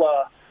little.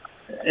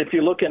 If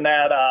you're looking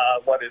at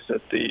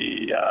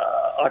the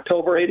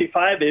October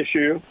 '85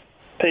 issue,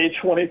 page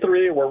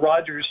 23, where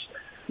Roger's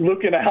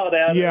looking out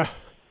at it.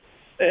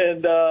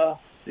 And,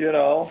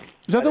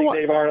 is that the one?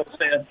 Dave Arnold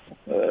saying,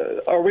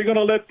 are we going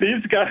to let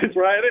these guys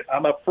ride it?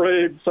 I'm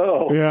afraid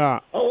so. Yeah.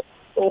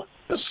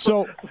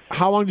 So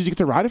how long did you get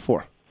to ride it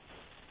for?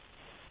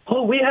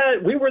 Oh, we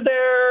were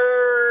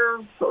there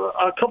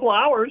a couple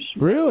hours.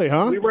 Really,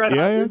 huh? We went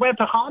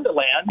to Honda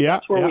Land. Yeah.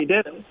 That's where we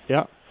did it.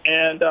 Yeah.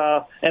 And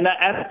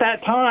at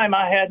that time,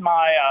 I had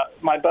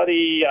my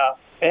buddy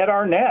Ed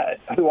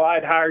Arnett, who I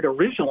had hired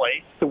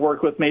originally to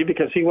work with me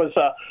because he was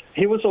a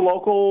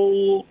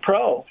local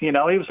pro. He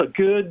was a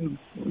good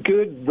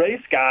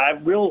race guy,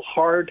 real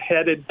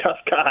hard-headed, tough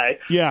guy.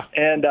 Yeah.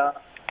 And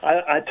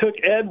I took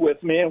Ed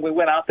with me, and we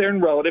went out there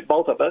and rode it,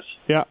 both of us.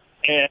 Yeah.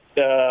 And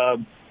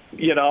so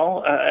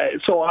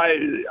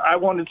I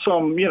wanted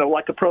some,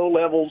 like a pro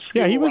level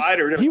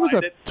rider. He was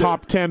a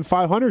top 10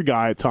 500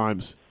 guy at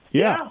times.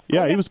 Yeah,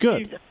 he was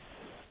good.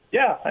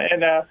 Yeah,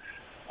 and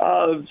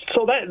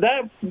so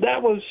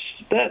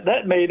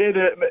that made it.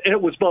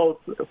 It was both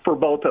for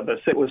both of us.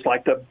 It was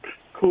like the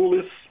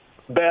coolest,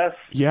 best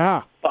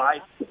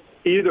bike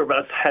either of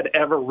us had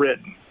ever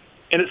ridden.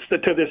 And it's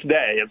to this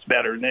day, it's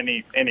better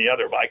than any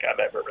other bike I've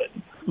ever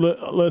ridden.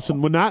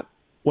 listen, when I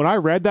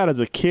read that as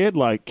a kid,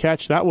 like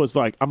Catch, that was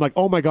like, I'm like,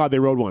 oh my God, they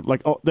rode one.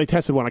 Like, oh, they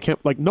tested one. I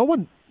can't, like, no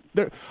one,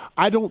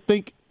 I don't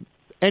think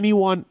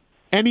anyone,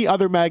 any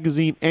other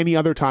magazine, any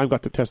other time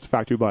got to test a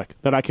factory bike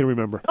that I can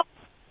remember.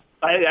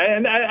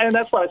 And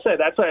that's what I said.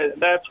 That's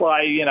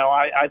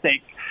why, I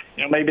think,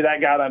 maybe that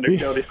got under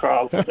Jody's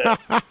crawl a bit.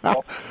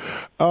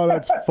 Oh,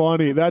 that's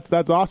funny.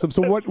 That's awesome.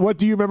 So what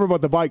do you remember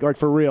about the bike, like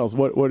for reals?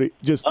 What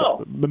just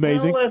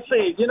amazing? Well, let's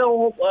see.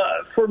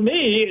 For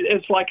me,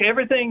 it's like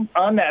everything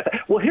on that.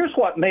 Well, here's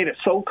what made it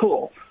so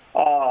cool.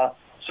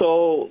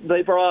 So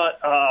they brought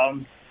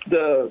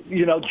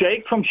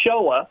Jake from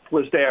Showa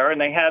was there,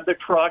 and they had the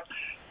truck,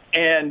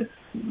 and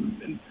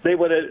they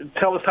would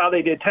tell us how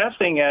they did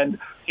testing. And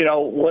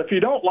if you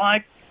don't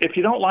like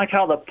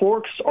how the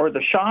forks or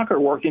the shock are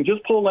working,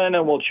 just pull in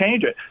and we'll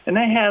change it. And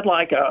they had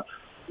like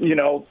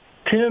 10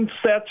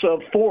 sets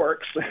of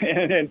forks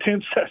and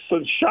 10 sets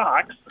of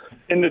shocks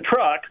in the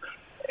truck.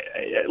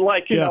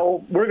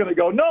 We're going to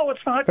go, no,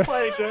 it's not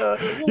quite.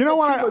 You know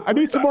what? I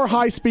need some more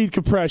high-speed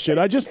compression.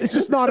 It's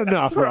just not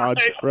enough,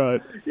 Raj.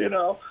 Right.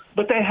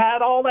 But they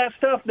had all that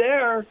stuff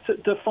there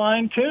to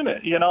fine-tune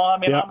it.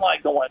 I'm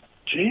like going,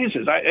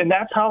 Jesus. And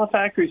that's how the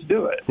factories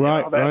do it.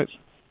 Right.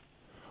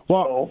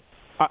 Well,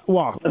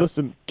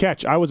 listen,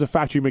 Catch, I was a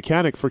factory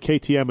mechanic for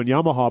KTM and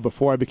Yamaha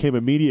before I became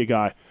a media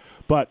guy.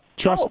 But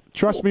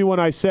trust me when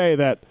I say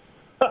that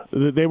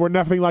they were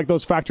nothing like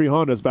those factory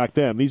Hondas back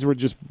then. These were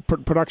just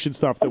production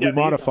stuff that we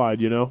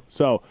modified,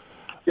 So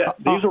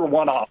these were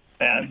one-off,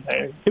 man.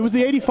 It was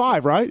the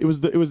 85, right? It was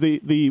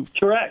the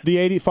correct. The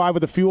 85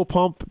 with the fuel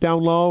pump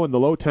down low and the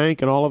low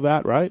tank and all of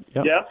that, right?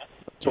 Yep.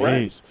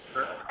 Jeez.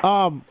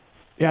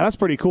 Yeah, that's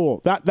pretty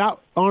cool. That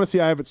honestly,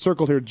 I have it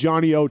circled here.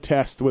 Johnny O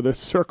test with a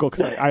circle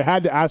because I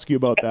had to ask you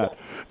about that.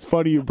 It's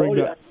funny you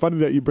bring Funny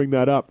that you bring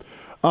that up.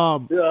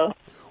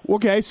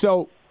 Okay,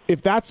 so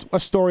if that's a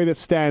story that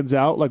stands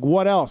out, like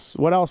what else?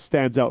 What else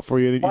stands out for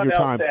you in your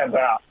time? What else stands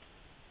out?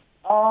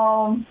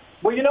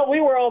 Well, we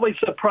were always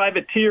a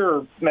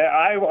privateer.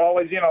 I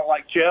always,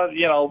 like Jeff,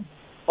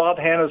 Bob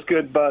Hanna's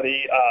good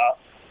buddy,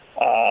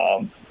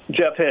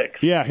 Jeff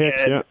Hicks. Yeah,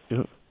 Hicks. And,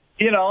 yeah.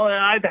 And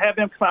I'd have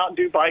him come out and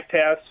do bike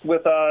tests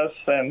with us,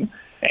 and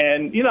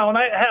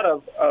I had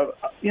a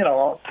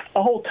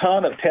whole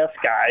ton of test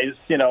guys.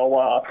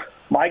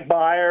 Mike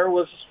Byer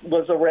was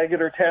a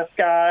regular test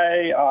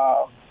guy.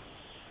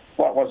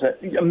 What was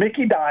it?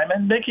 Mickey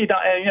Diamond. Mickey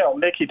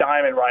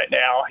Diamond right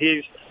now.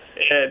 He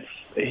had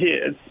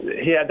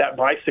that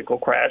bicycle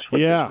crash,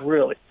 which is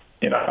really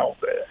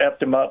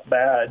effed him up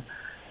bad.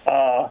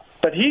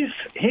 But he's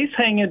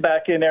hanging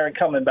back in there and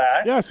coming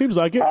back. Yeah, it seems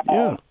like it.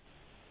 Yeah.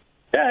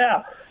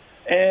 Yeah.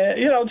 And,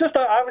 I was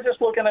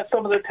just looking at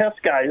some of the test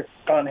guys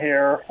on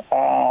here,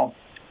 and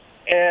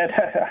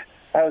that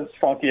was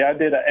funky. I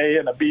did an A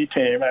and a B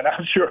team, and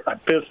I'm sure I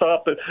pissed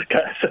off the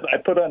guys that I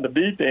put on the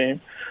B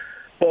team.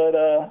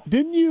 But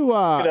didn't you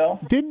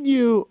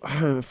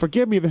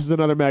forgive me if this is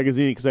another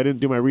magazine because I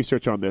didn't do my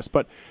research on this,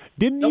 but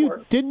didn't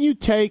you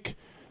take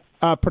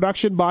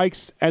production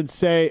bikes and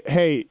say,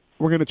 hey,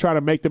 we're going to try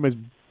to make them as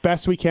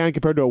best we can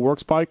compared to a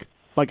works bike?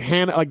 Like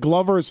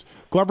Glover's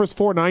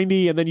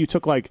 490, and then you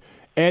took like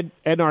Ed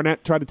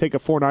Arnett tried to take a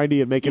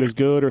 490 and make it as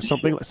good, or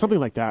something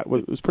like that.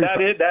 It was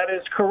pretty. That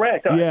is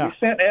correct. Yeah. We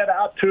sent Ed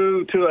out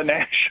to a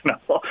national.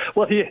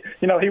 Well, he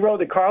rode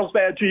the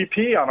Carlsbad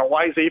GP on a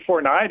YZ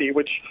 490,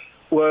 which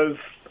was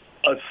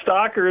a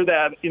stocker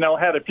that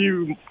had a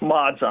few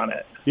mods on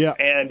it. Yeah.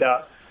 And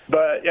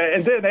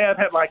then Ed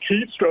had like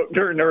heat stroke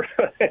during the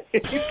race.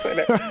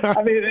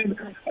 I mean,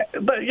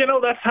 but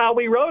that's how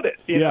we rode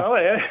it. You know.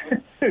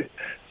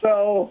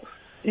 So,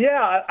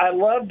 yeah, I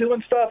love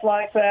doing stuff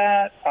like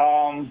that.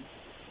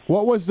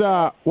 What was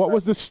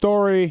the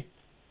story,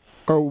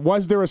 or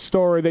was there a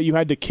story that you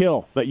had to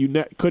kill that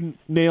you couldn't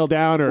nail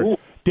down, or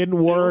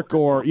didn't work,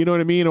 or you know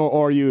what I mean,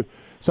 or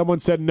someone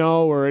said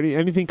no, or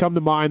anything come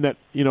to mind that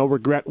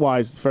regret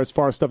wise as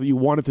far as stuff that you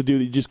wanted to do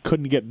that you just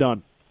couldn't get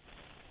done?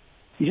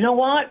 You know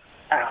what?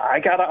 I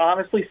gotta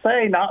honestly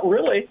say, not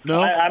really. No,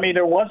 I mean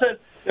there wasn't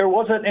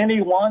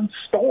any one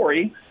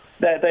story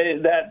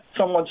that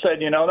someone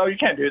said, no, you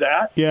can't do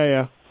that.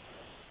 Yeah.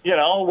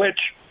 Which,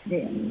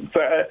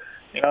 I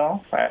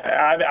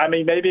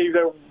mean, maybe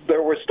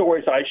there were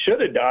stories I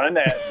should have done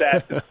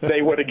that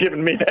they would have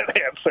given me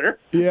that answer.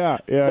 Yeah.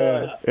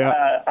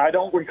 I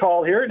don't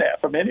recall hearing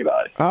that from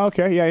anybody.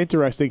 Okay, yeah,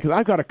 interesting. Because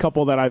I've got a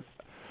couple that I've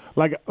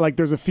like.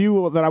 There's a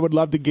few that I would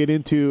love to get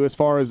into as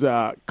far as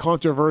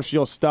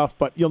controversial stuff,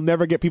 but you'll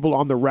never get people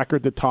on the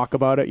record to talk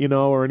about it,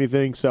 or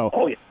anything. So.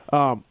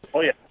 Oh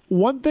yeah.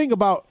 One thing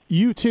about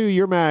you too,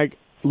 your mag,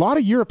 a lot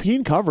of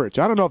European coverage.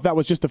 I don't know if that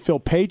was just to fill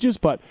pages,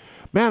 but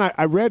man,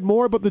 I read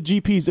more about the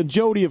GPs. And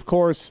Jody, of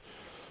course,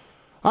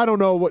 I don't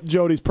know what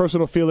Jody's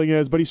personal feeling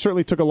is, but he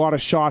certainly took a lot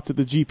of shots at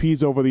the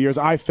GPs over the years.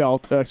 I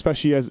felt,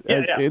 especially as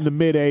in the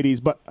mid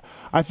 '80s, but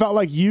I felt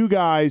like you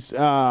guys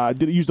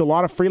used a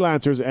lot of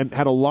freelancers and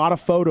had a lot of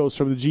photos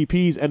from the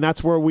GPs, and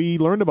that's where we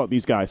learned about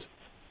these guys.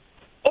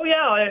 Oh,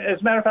 yeah.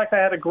 As a matter of fact, I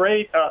had a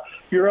great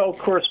Euro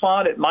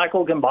correspondent,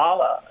 Michael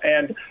Gambala,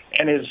 and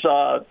his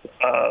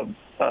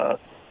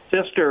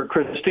sister,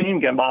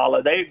 Christine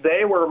Gambala.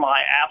 They were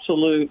my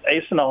absolute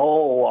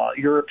ace-in-the-hole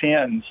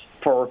Europeans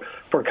for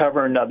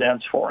covering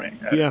events for me.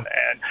 Yeah.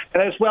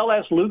 And as well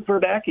as Luke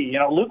Verbecki.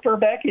 Luke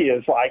Verbecki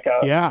is like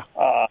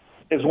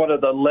is one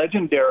of the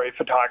legendary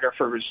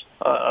photographers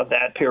of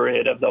that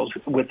period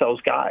with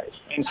those guys.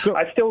 And so,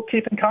 I still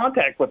keep in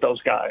contact with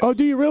those guys. Oh,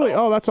 do you really?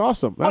 Oh, that's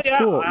awesome. That's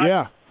cool.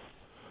 Yeah.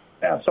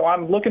 So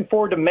I'm looking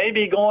forward to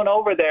maybe going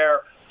over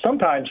there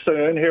sometime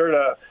soon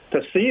here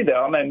to see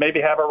them and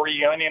maybe have a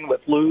reunion with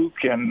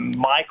Luke and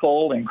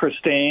Michael and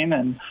Christine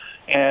and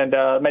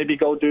maybe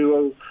go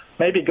to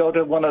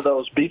one of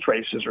those beach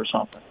races or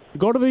something.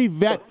 Go to the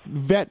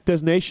vet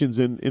destinations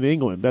in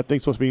England. That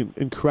thing's supposed to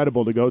be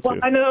incredible to go to. Well,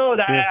 I know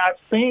that. Yeah. I've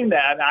seen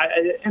that,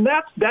 and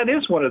that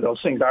is one of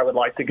those things I would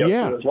like to go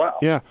to as well.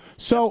 Yeah.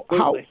 So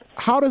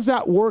how does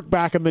that work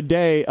back in the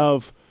day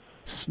of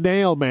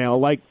snail mail?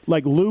 Like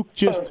Luke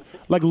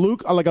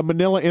like a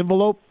manila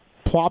envelope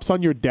plops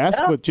on your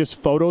desk with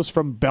just photos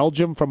from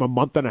Belgium from a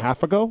month and a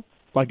half ago?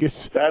 That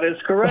is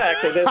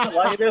correct. It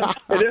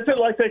isn't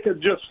like they could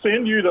just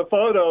send you the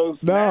photos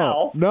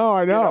now. No,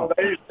 I know.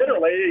 They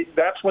literally,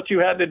 that's what you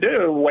had to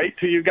do. Wait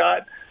till you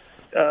got,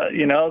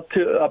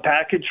 to a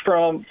package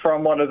from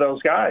one of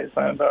those guys,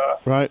 and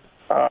right.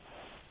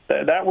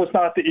 That was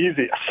not the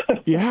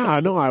easiest. Yeah, I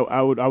know.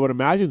 I would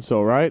imagine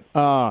so. Right.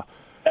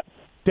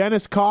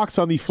 Dennis Cox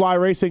on the Fly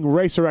Racing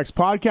Racer X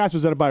podcast,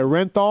 presented by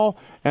Renthal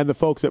and the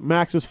folks at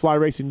Matthes,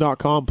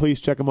 flyracing.com.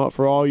 Please check them out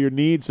for all your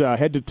needs,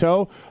 head to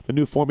toe. The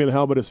new Formula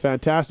helmet is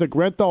fantastic.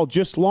 Renthal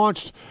just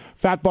launched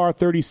Fat Bar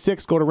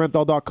 36. Go to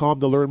renthal.com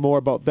to learn more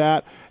about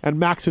that. And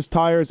Maxxis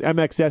Tires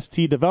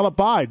MXST, developed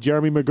by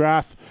Jeremy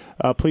McGrath.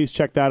 Please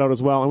check that out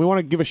as well. And we want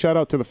to give a shout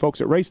out to the folks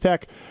at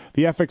Racetech,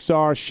 the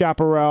FXR,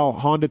 Chaparral,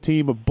 Honda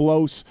team of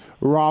Blos,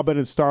 Robin,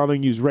 and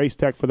Starling use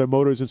Racetech for their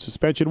motors and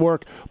suspension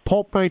work.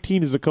 Pulp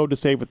 19 is the code to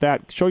save with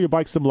that. Show your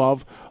bike some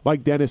love,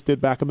 like Dennis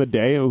did back in the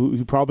day.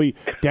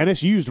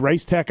 Dennis used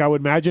Racetech, I would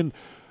imagine,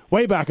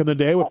 way back in the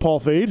day with Paul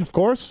Feed, of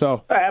course.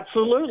 So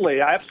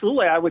absolutely,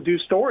 I would do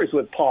stories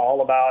with Paul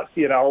about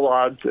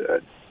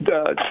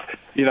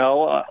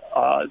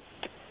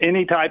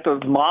any type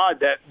of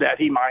mod that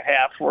he might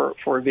have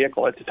for a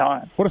vehicle at the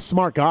time. What a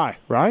smart guy,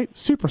 right?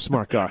 Super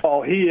smart guy.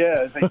 Oh, he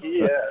is. He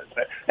is.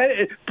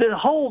 The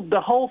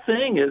whole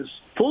thing is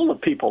full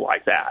of people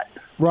like that.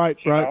 Right.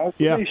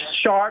 Yeah. These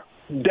sharp,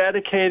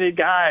 dedicated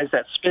guys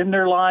that spend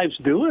their lives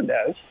doing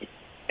this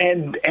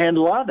and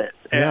love it.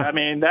 And, yeah. I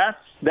mean, that's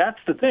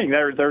the thing.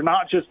 They're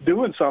not just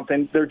doing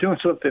something; they're doing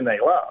something they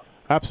love.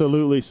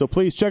 Absolutely. So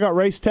please check out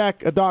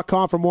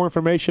racetech.com for more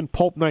information.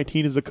 Pulp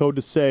 19 is the code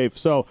to save.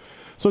 So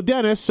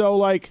Dennis,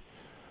 I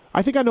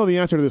think I know the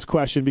answer to this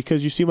question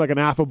because you seem like an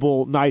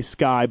affable, nice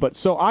guy. But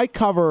so I've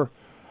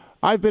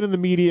been in the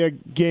media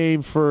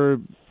game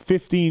for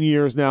 15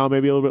 years now,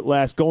 maybe a little bit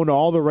less, going to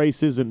all the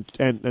races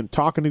and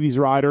talking to these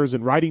riders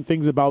and writing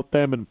things about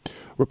them and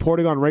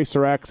reporting on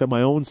Racer X and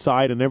my own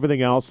site and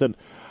everything else. And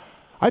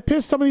I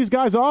piss some of these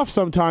guys off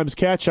sometimes,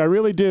 Ketch. I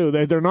really do.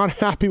 They're not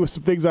happy with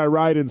some things I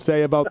write and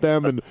say about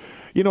them. And,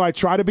 I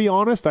try to be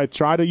honest. I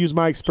try to use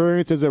my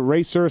experience as a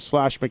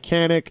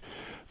racer/mechanic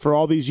for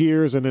all these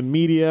years and in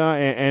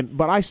media,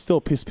 but I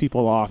still piss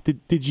people off.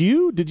 Did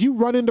you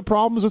run into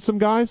problems with some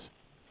guys?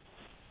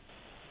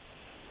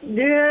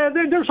 Yeah,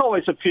 there's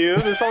always a few.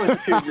 There's always a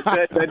few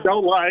that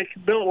don't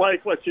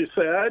like what you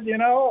said,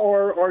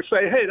 or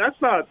say, hey,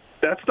 that's not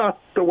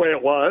the way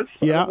it was.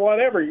 Yeah.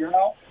 Whatever,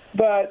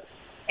 But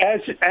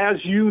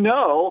as you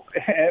know,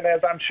 and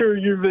as I'm sure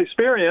you've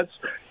experienced,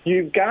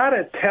 you've got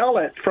to tell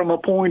it from a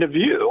point of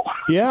view.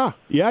 Yeah,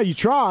 you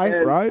try,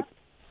 right?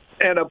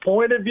 And a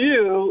point of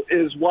view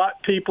is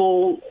what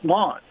people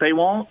want. They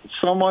want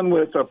someone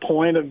with a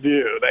point of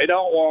view. They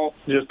don't want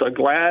just a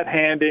glad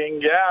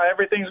handing, yeah,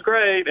 everything's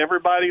great,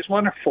 everybody's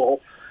wonderful.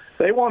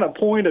 They want a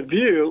point of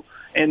view,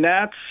 and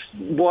that's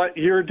what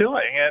you're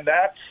doing. And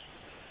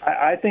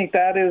I think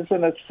that is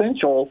an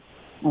essential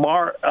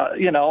way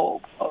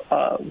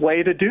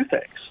to do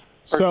things.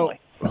 Personally.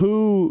 So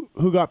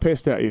who got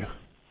pissed at you?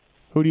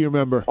 Who do you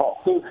remember? Oh,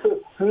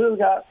 who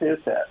got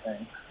pissed at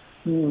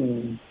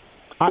me?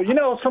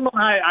 Someone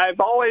I've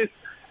always,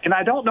 and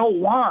I don't know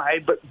why,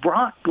 but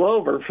Brock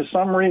Glover, for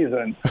some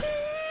reason,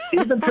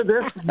 even to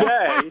this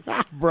day,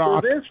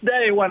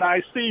 when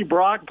I see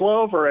Brock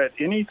Glover at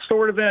any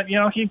sort of event,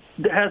 he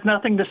has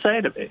nothing to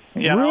say to me.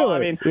 Really? I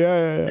mean,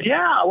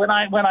 yeah. When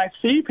I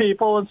see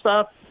people and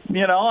stuff,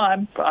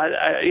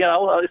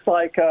 it's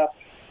like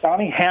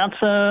Donnie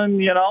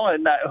Hansen,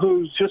 and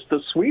who's just a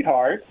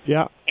sweetheart.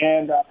 Yeah.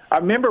 And I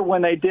remember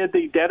when they did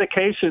the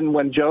dedication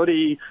when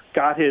Jody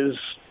got his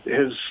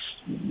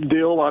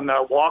deal on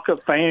the Walk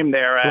of Fame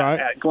there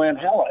at Glen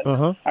Helen.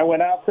 Uh-huh. I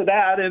went out to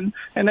that, and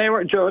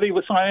Jody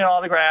was signing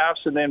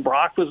autographs, and then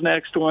Brock was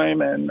next to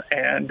him, and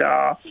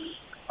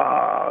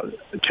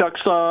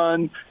Chuck's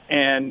son,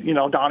 and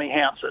Donnie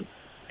Hansen,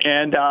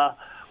 and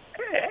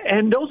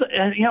and those,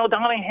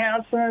 Donnie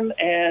Hansen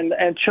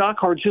and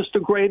Chuck are just the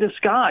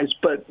greatest guys.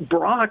 But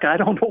Brock, I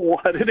don't know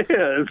what it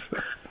is.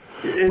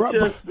 It's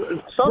just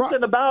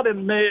something about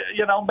him.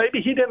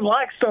 Maybe he didn't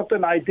like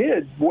something I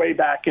did way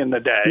back in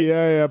the day.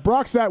 Yeah.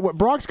 Brock's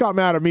got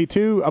mad at me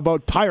too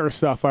about tire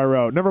stuff I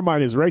wrote. Never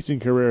mind his racing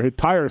career, his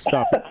tire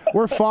stuff.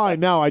 We're fine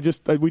now. We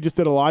just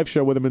did a live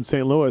show with him in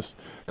St. Louis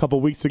a couple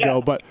of weeks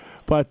ago. Yeah.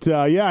 But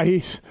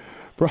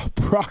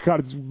Brock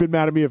has been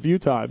mad at me a few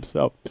times.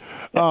 So,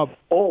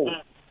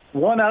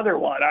 one other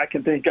one I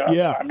can think of.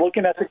 Yeah. I'm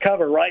looking at the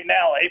cover right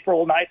now,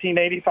 April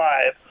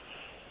 1985.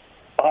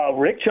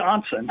 Rick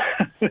Johnson.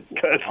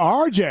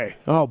 RJ.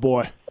 Oh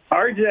boy.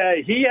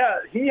 RJ. He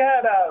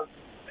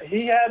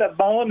had a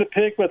bone to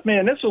pick with me,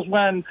 and this was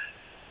when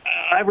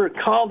I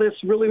recall this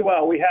really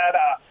well. We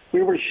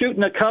were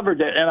shooting a cover,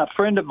 and a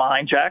friend of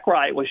mine, Jack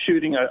Wright, was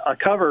shooting a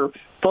cover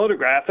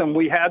photograph, and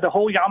we had the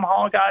whole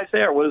Yamaha guys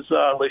there. It was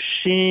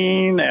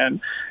Lachine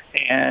and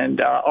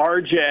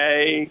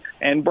RJ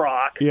and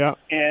Brock. Yeah.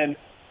 And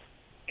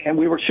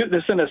we were shooting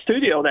this in a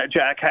studio that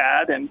Jack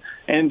had,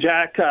 and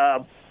Jack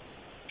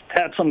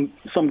had some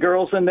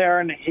girls in there,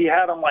 and he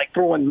had them like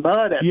throwing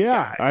mud at.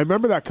 Yeah, I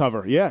remember that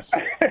cover. Yes.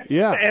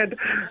 Yeah.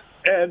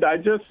 and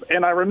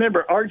I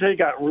remember RJ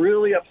got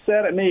really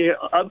upset at me,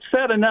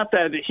 upset enough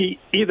that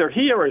either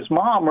he or his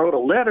mom wrote a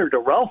letter to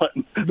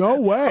Roland. No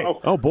way.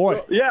 Oh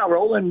boy. Yeah,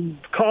 Roland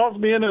calls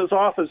me into his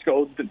office,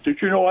 goes, "Did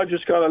you know I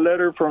just got a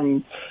letter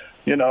from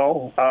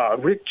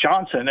Rick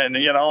Johnson?" And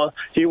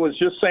he was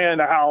just saying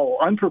how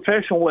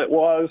unprofessional it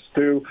was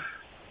to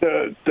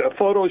the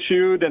photo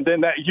shoot, and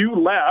then that you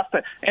left.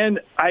 And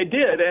I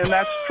did, and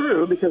that's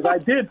true, because I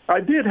did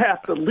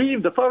have to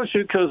leave the photo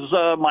shoot because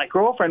my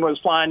girlfriend was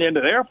flying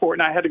into the airport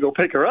and I had to go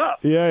pick her up.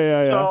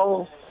 Yeah.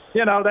 So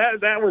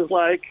that was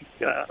like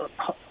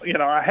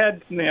I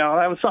had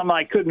that was something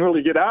I couldn't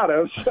really get out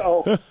of.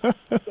 So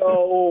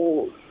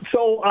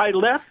I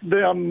left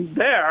them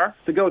there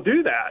to go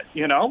do that.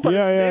 But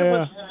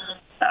yeah.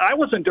 I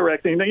wasn't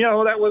directing.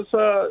 That was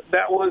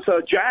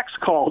Jack's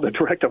call to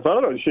direct a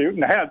photo shoot,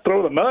 and I had to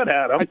throw the mud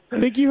at him. I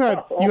think you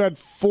had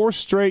 4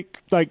 straight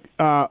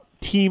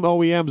team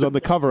OEMs on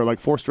the cover, like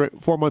 4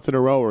 months in a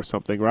row or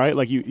something, right?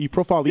 Like you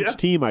profiled each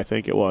team, I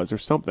think it was, or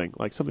something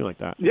like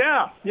that.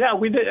 Yeah,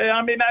 we did.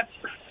 I mean, that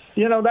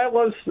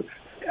was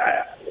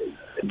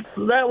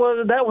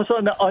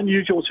an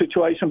unusual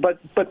situation, but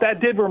that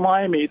did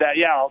remind me that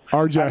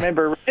RJ. I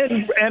remember,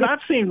 and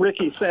I've seen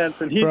Ricky since,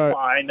 and he's right.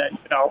 fine,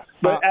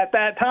 but at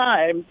that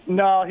time,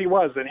 no, he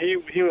wasn't. He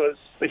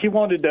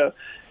wanted to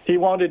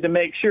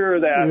make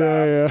sure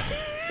that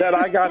that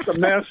I got the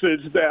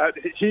message that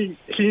he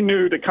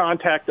knew to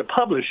contact the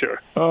publisher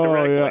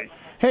directly. Yeah.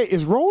 Hey,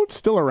 is Roland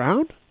still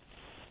around?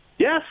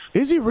 Yes.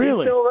 Is he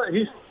really?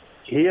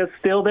 He is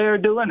still there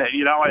doing it,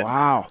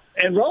 Wow.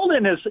 And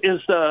Roland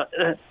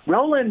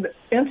Roland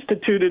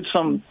instituted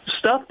some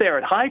stuff there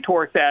at High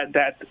Torque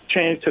that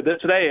changed to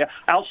this day.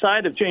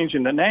 Outside of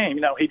changing the name,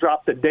 he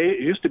dropped it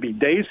used to be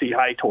Daisy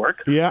High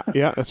Torque. Yeah,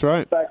 that's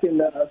right. Back in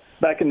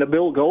the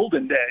Bill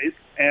Golden days,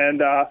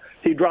 and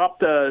he dropped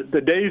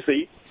the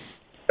Daisy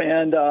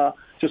and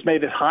just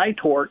made it High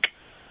Torque.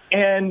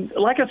 And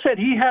like I said,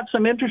 he had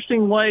some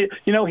interesting way.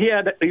 He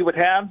would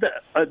have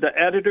the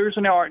editors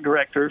and the art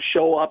directors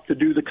show up to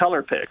do the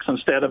color picks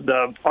instead of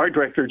the art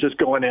director just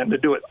going in to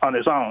do it on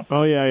his own.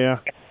 Oh yeah.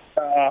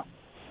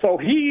 So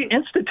he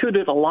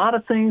instituted a lot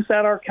of things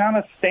that are kind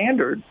of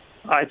standard,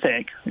 I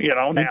think.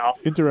 Now.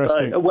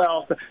 Interesting.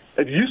 Well,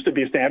 it used to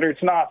be standard.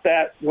 It's not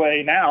that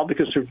way now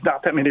because there's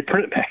not that many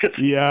print magazines.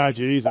 Yeah,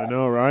 geez, I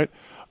know, right?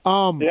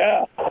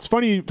 Yeah. It's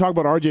funny you talk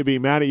about RJ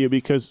being mad at you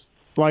because,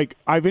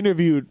 I've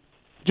interviewed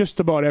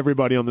just about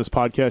everybody on this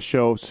podcast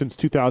show since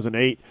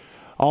 2008,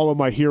 all of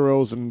my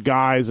heroes and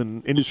guys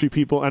and industry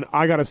people, and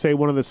I got to say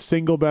one of the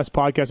single best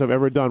podcasts I've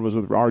ever done was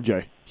with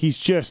RJ. He's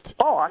just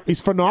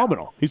he's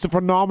phenomenal. He's a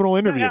phenomenal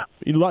interview.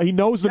 Yeah. He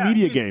knows the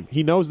media game.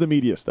 He knows the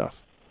media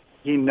stuff.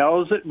 He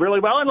knows it really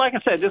well. And like I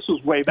said, this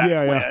was way back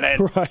when.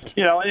 And, right.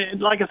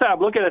 And like I said,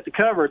 I'm looking at the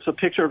cover. It's a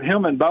picture of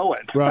him and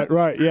Bowen.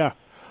 Right, yeah.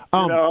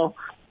 Oh,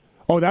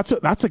 that's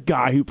a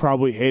guy who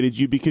probably hated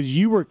you because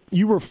you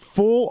were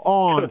full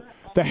on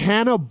the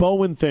Hannah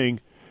Bowen thing.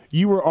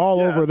 You were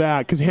all over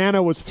that because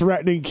Hannah was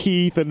threatening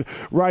Keith and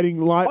writing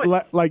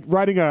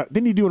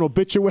didn't he do an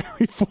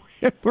obituary for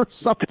him or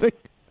something?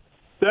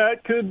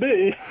 That could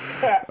be.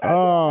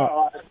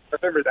 I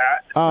remember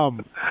that.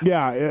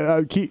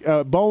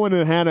 Bowen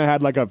and Hannah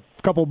had like a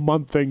couple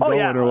month thing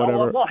going or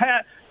whatever.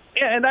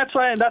 And that's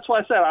why I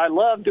said I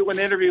love doing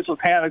interviews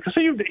with Hannah because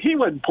he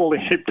wouldn't pull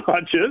any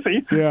punches.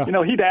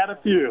 He'd add a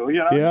few.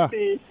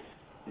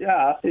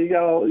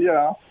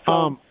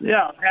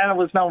 Hannah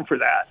was known for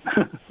that.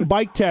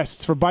 Bike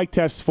tests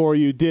for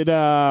you. Did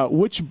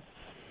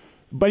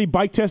any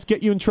bike tests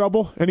get you in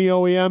trouble? Any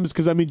OEMs?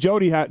 Because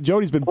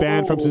Jody's been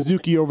banned from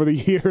Suzuki over the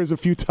years a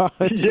few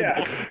times.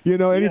 Yeah.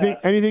 And,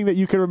 anything that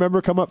you can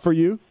remember come up for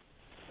you?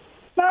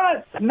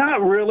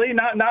 Not really.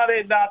 Not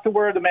to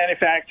where the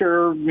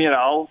manufacturer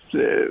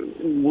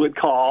would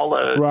call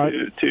right.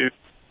 to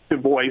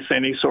voice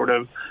any sort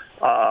of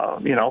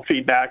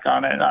feedback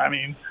on it. I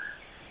mean,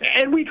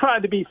 and we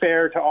tried to be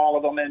fair to all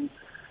of them, and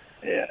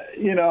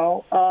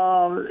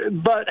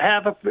but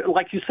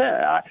like you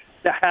said,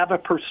 to have a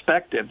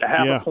perspective, to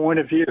have a point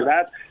of view.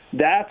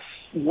 That's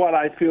what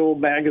I feel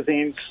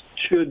magazines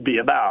should be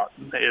about.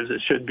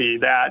 It should be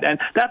that, and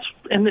that's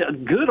in the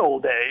good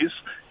old days.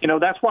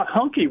 That's what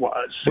Hunky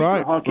was.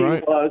 Right, Hunky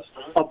was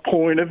a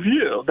point of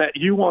view that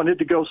you wanted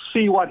to go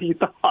see what he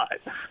thought,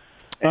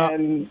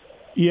 and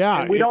we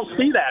don't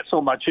see that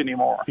so much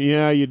anymore.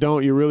 Yeah, you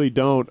don't. You really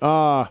don't.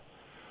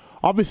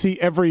 Obviously,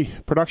 every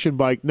production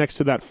bike next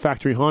to that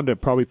factory Honda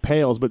probably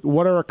pales. But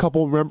what are a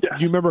couple? Do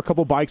you remember a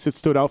couple bikes that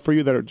stood out for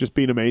you that are just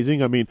being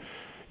amazing? I mean,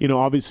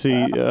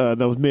 obviously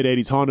those mid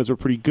 '80s Hondas were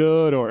pretty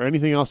good. Or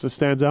anything else that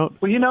stands out?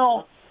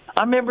 Well,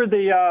 I remember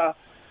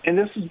and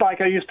this is a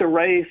bike I used to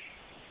race.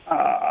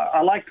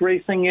 I liked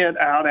racing it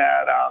out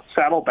at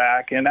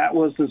Saddleback, and that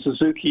was the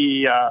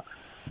Suzuki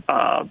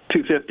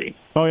 250.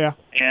 Oh yeah,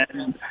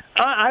 and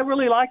I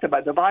really liked it.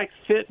 But the bike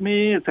fit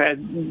me. It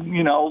had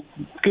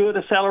good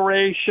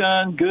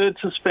acceleration, good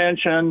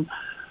suspension.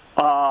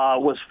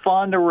 Was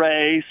fun to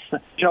race.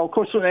 Of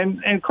course,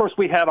 and of course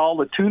we had all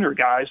the tuner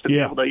guys to be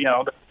able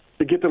to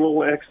to get the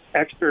little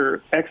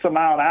extra X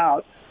amount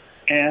out.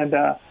 And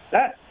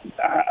that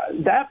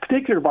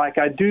particular bike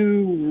I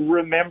do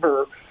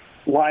remember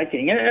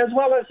liking, as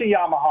well as the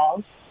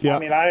Yamahas. Yeah. I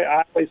mean,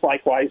 I always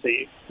liked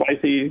YZ.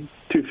 YZ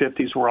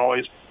 250s were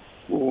always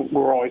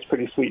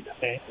pretty sweet to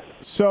me.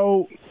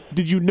 So,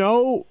 did you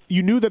knew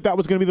that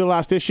was going to be the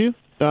last issue?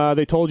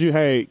 They told you,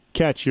 hey,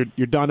 Ketch,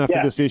 you're done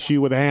after this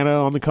issue with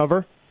Hannah on the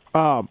cover?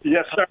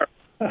 Yes, sir.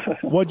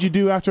 What'd you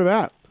do after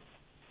that?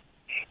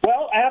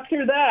 Well,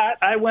 after that,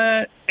 I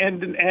went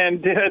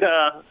and did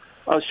a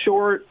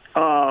short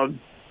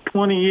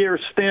 20-year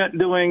stint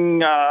doing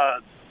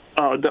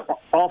the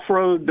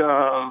off-road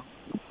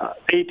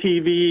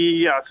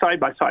ATV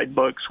side-by-side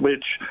books,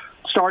 which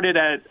started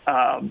at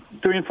 3-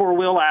 and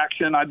 4-wheel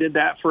action. I did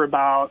that for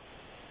about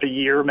a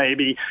year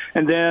maybe.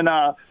 And then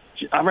I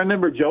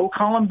remember Joe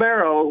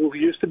Columbaro, who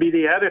used to be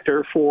the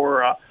editor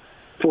for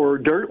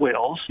Dirt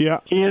Wheels. Yeah.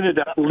 He ended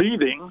up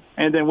leaving,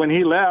 and then when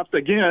he left,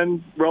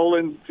 again,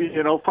 Roland,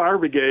 Fire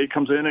Brigade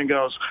comes in and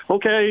goes,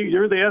 "Okay,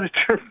 you're the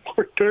editor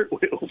for Dirt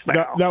Wheels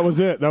now." That was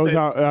it. That was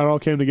how it all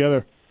came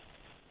together.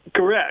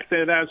 Correct,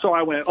 and so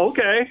I went,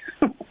 okay,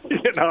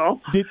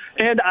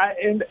 and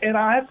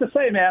I have to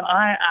say, man,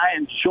 I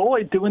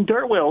enjoyed doing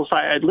Dirt Wheels.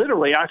 I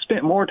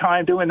spent more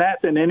time doing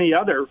that than any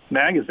other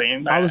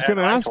magazine. I was going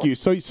to ask you,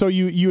 so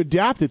you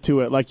adapted to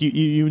it, like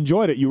you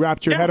enjoyed it, you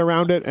wrapped your head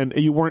around it, and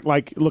you weren't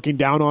like looking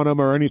down on them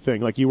or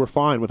anything, like you were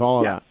fine with all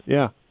of that.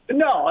 Yeah.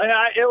 No,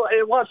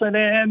 it wasn't,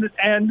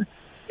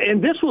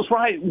 and this was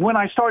right when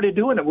I started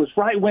doing it. Was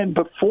right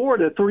before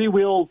the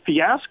 3-wheel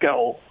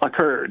fiasco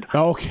occurred.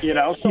 Okay.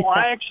 So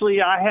I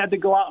had to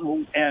go out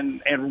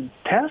and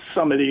test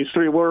some of these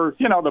three. Where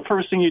the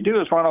first thing you do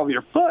is run over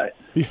your foot.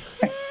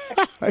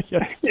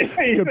 Yes, that's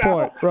a good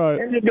point. Right.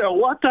 And you go,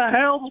 what the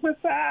hell's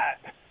with that?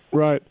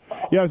 Right.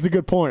 Yeah, that's a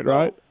good point.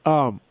 Right.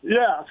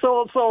 Yeah.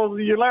 So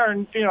you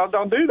learn,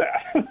 don't do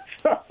that.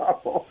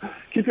 So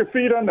keep your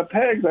feet on the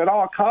pegs at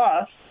all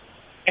costs.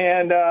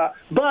 And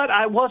but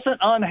I wasn't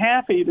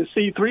unhappy to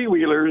see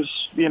 3-wheelers,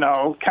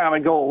 kind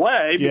of go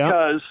away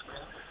because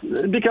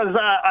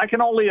I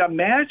can only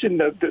imagine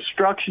the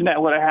destruction that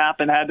would have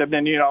happened had there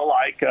been,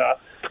 like a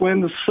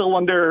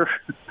twin-cylinder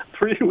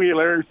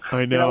 3-wheeler,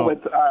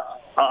 with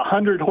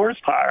 100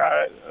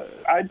 horsepower.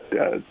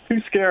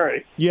 Too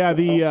scary. Yeah,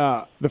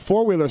 the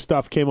 4-wheeler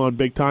stuff came on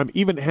big time.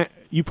 Even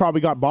you probably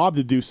got Bob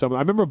to do some. I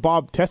remember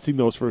Bob testing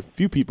those for a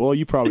few people.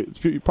 You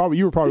were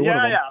probably one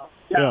of them.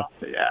 Yeah,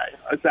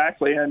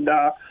 exactly. And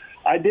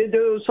I did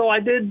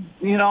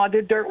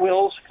Dirt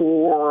Wheels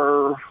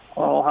for,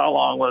 how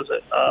long was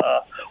it?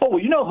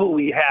 Who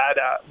we had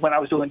when I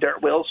was doing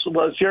Dirt Wheels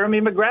was Jeremy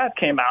McGrath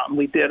came out, and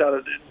we did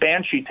a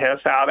Banshee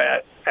test out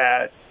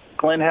at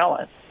Glen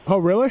Helen. Oh,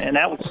 really? And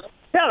that was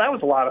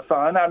a lot of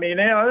fun. I mean,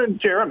 and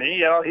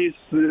Jeremy, he's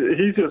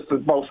just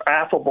the most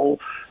affable,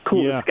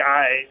 coolest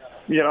guy,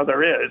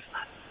 there is.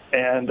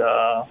 And,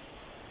 I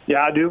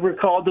do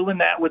recall doing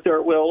that with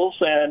Dirt Wheels,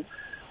 and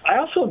I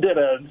also did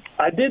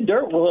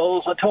Dirt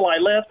Wheels until I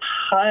left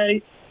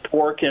High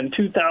Torque in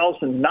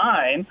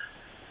 2009,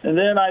 and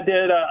then I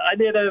did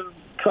a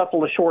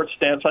couple of short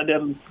stints. I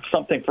did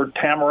something for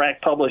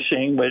Tamarack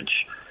Publishing, which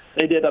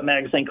they did a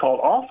magazine called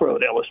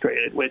Off-Road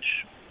Illustrated, which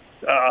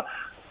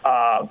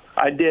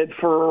I did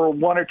for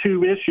 1 or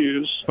 2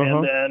 issues,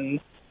 and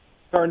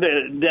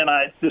then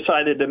I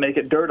decided to make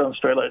it Dirt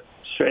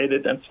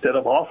Illustrated instead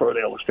of Off-Road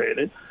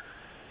Illustrated.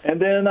 And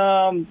then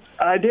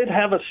I did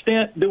have a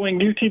stint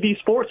doing UTV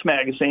Sports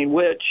Magazine,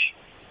 which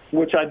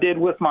I did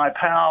with my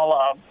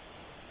pal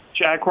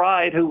Jack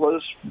Wright, who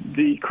was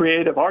the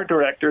creative art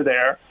director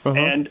there.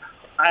 And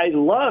I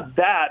loved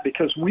that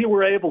because we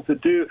were able to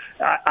do –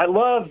 I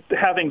loved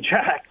having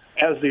Jack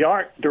as the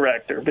art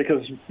director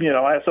because,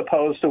 as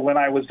opposed to when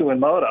I was doing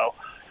moto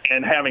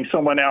and having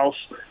someone else,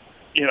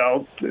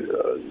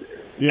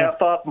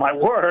 F up my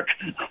work.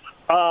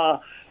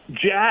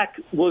 Jack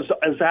was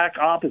exact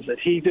opposite.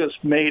 He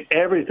just made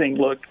everything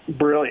look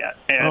brilliant.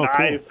 And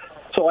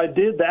cool. I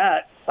did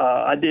that.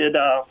 I did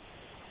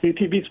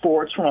UTV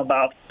Sports from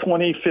about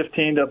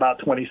 2015 to about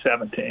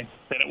 2017. And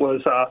it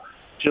was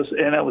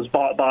it was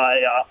bought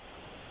by I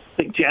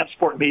think Jam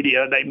Sport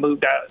Media. They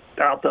moved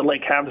out to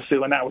Lake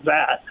Havasu, and that was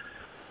that.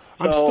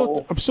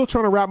 I'm still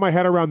trying to wrap my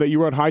head around that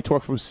you rode High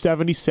Torque from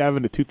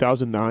 77 to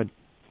 2009.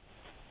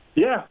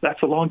 Yeah,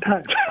 that's a long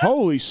time.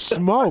 Holy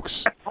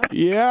smokes.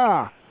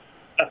 Yeah.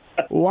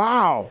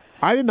 Wow.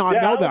 I did not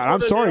know that.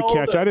 I'm sorry,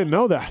 Ketch. I didn't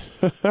know that.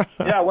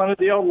 Yeah, one of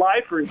the old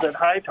lifers at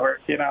High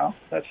Torque,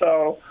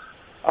 So,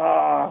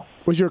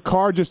 was your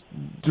car just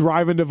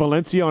driving to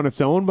Valencia on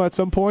its own at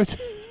some point?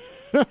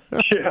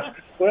 Yeah.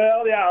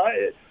 Well,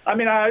 yeah.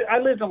 I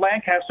lived in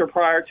Lancaster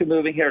prior to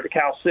moving here to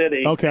Cal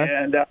City. Okay.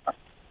 And,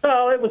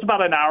 it was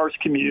about an hour's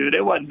commute.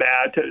 It wasn't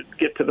bad to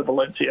get to the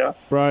Valencia.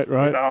 Right.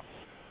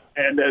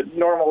 And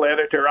normal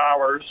editor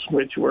hours,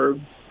 which were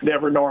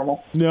never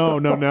normal. No,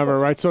 never,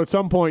 right? So at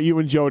some point, you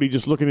and Jody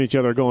just looking at each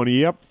other going,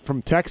 yep,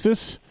 from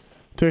Texas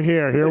to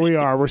here we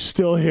are. We're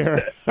still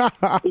here.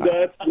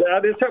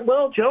 that is,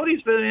 well,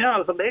 Jody's been,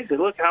 it's amazing.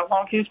 Look how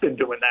long he's been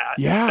doing that.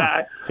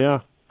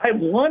 Yeah. I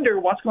wonder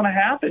what's going to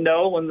happen,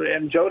 though,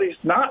 when Jody's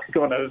not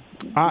going to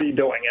be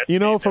doing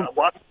it.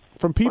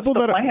 From people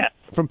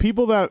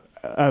that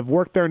have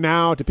worked there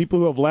now to people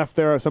who have left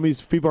there, some of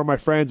these people are my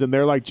friends, and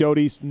they're like,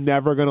 Jody's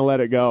never going to let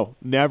it go.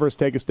 Never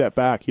take a step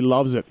back. He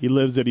loves it. He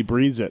lives it. He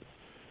breathes it.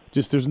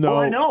 Just there's no,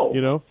 I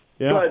know.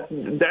 Yeah. But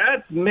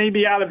that may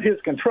be out of his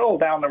control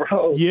down the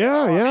road.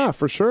 Yeah,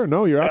 for sure.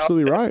 No, you're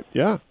absolutely right.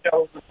 Yeah.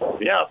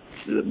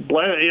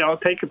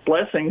 Take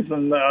blessings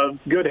and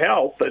good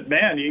health, but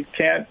man, you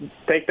can't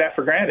take that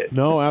for granted.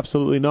 No,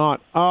 absolutely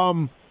not.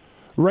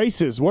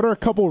 Races. What are a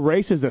couple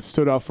races that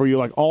stood out for you,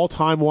 like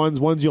all-time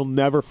ones you'll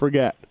never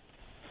forget?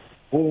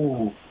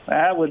 Ooh,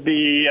 that would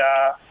be.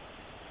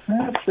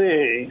 Let's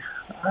see.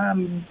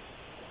 I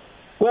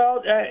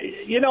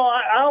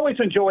always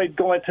enjoyed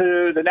going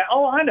to the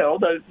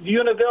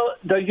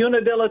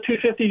Unadilla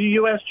 250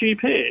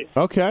 USGP.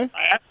 Okay.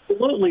 I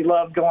absolutely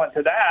loved going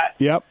to that.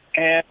 Yep.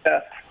 And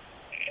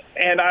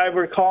I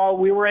recall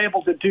we were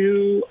able to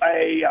do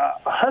a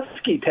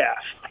husky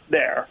test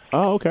there.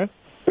 Oh, okay.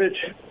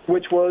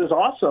 Which was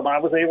awesome. I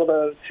was able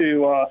to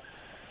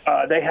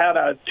they had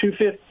a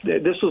 250.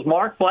 This was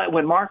Mark Black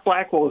when Mark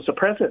Blackwell was the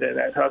president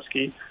at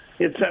Husky.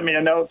 He had sent me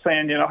a note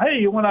saying, hey,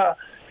 you want to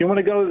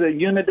go to the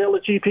Unadilla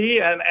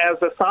GP? And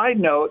as a side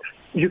note,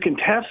 you can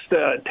test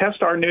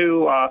our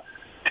new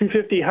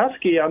 250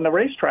 Husky on the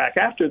racetrack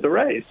after the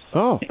race.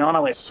 Oh, and I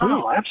went, sweet.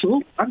 Oh,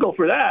 absolutely, I'll go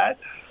for that.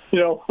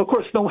 Of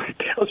course, no one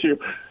tells you,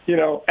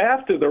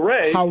 after the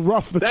race, how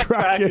rough the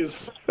track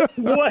is.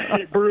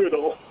 Way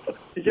brutal.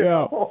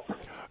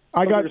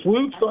 There's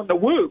whoops on the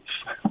whoops.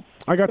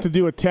 I got to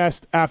do a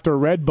test after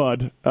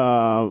Redbud.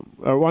 I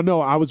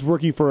was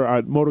working for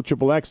a Moto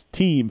Triple X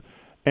team,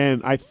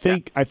 and I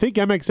think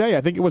MXA. I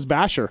think it was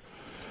Basher.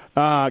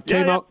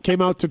 Came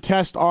out to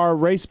test our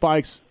race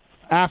bikes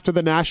after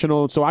the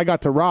national, and so I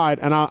got to ride,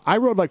 and I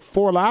rode like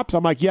 4 laps.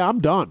 I'm like, yeah, I'm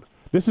done.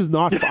 This is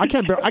not. I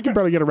can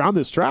barely get around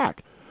this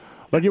track.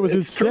 Like, it was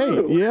insane.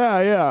 True.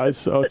 Yeah.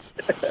 So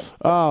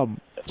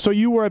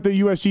you were at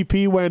the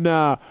USGP when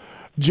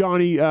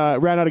Johnny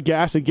ran out of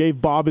gas and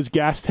gave Bob his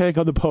gas tank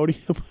on the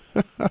podium.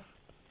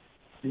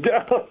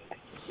 Here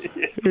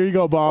you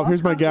go, Bob.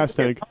 Here's my gas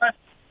tank.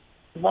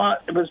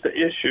 What was the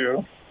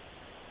issue?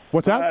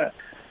 What's that?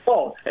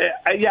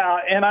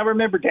 And I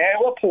remember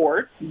Daniel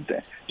Laporte.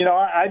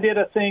 I did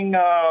a thing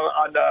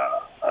on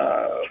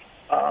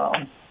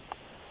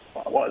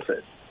what was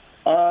it?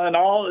 And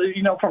all,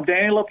 from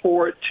Daniel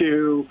Laporte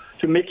to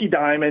Mickey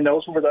Diamond,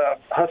 those were the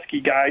Husky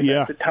guys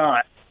at the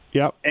time.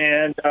 Yep.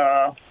 And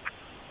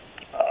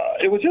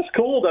it was just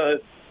cool to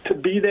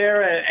be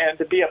there and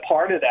to be a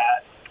part of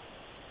that.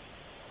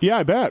 Yeah,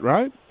 I bet,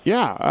 right?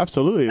 Yeah,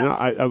 absolutely.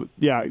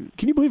 Yeah.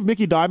 Can you believe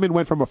Mickey Diamond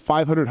went from a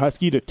 500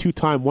 Husky to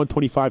 2-time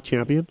 125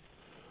 champion?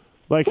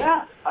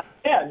 Yeah,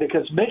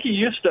 because Mickey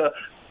used to.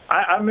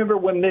 I remember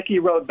when Mickey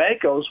rode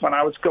Makos when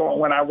I was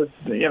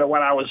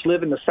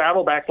living the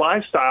saddleback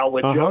lifestyle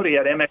with Jody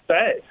at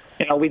MXA.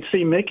 We'd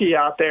see Mickey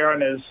out there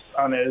on his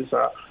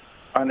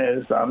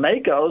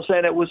Makos,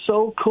 and it was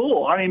so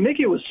cool. I mean,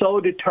 Mickey was so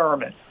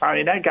determined. I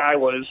mean, that guy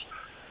was.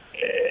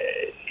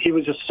 He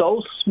was just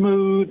so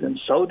smooth and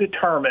so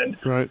determined.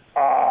 Right.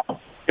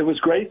 It was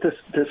great to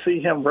see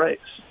him race.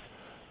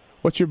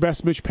 What's your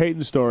best Mitch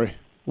Payton story?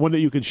 One that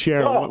you can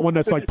share. One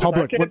that's like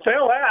public. I can't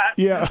tell that.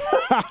 Yeah.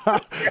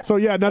 So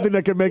nothing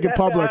that can make it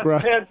public,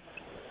 right?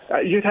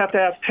 You'd have to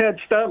ask Ted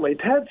Studley.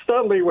 Ted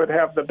Studley would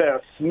have the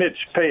best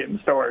Mitch Payton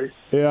stories.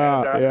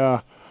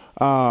 Yeah.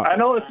 I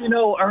know if you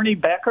know Ernie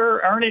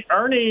Becker.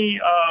 Ernie,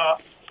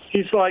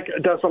 he's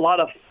does a lot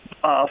of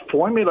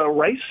Formula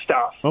race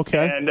stuff.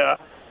 Okay. And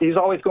he's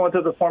always going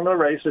to the Formula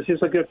races.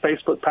 He's a good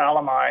Facebook pal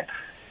of mine,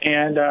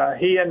 and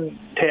he and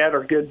Ted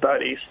are good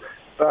buddies.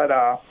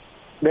 But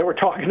they were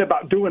talking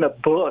about doing a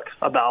book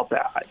about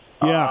that.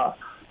 Yeah.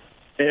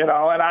 And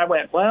I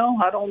went, well,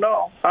 I don't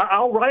know.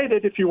 I'll write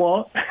it if you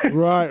want.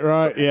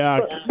 Right, yeah.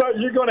 But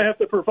you're going to have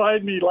to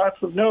provide me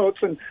lots of notes.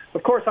 And,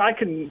 of course, I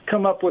can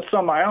come up with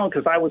some of my own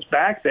because I was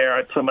back there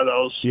at some of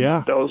those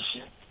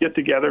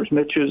get-togethers.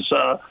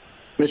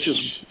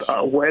 Mitch's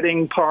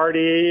wedding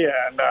party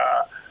and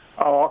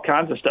all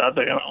kinds of stuff.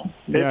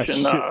 Mitch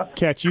and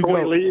Catch,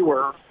 Troy Lee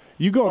were.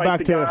 You go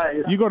back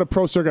to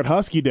Pro Circuit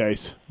Husky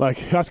days, like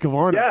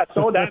Husqvarna. Yeah,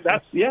 so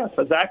that's yes,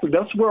 exactly.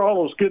 That's where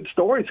all those good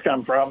stories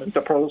come from. Is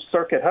the Pro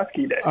Circuit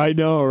Husky days. I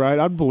know, right?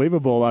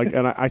 Unbelievable. Like,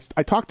 and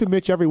I talk to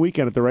Mitch every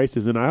weekend at the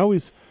races, and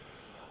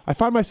I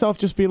find myself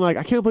just being like,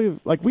 I can't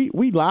believe, like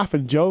we laugh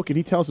and joke, and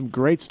he tells some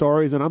great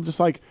stories, and I'm just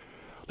like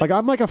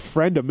I'm like a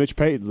friend of Mitch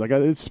Payton's. Like,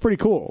 it's pretty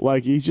cool.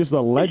 Like, he's just a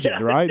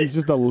legend, right? He's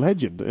just a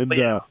legend, and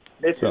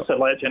it's just a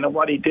legend, and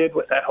what he did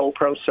with that whole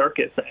Pro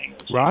Circuit thing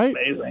was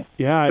amazing.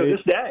 Yeah, to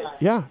this day.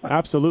 Yeah,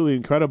 absolutely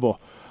incredible.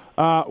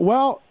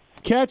 Well,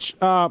 Ketch,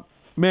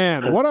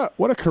 man, what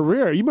a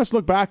career! You must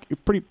look back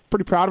pretty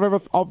proud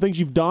of all the things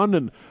you've done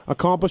and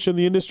accomplished in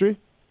the industry.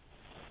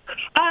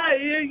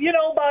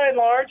 By and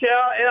large,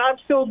 yeah, and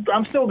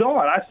I'm still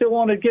going. I still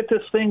want to get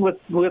this thing with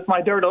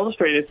my Dirt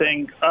Illustrated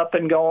thing up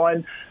and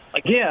going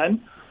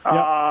again,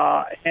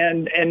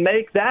 and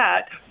make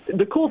that.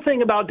 The cool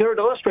thing about Dirt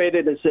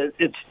Illustrated is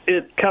that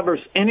it covers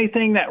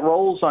anything that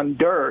rolls on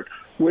dirt,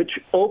 which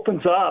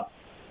opens up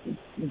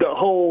the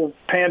whole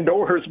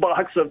Pandora's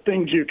box of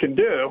things you can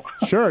do.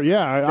 Sure,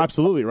 yeah,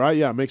 absolutely, right?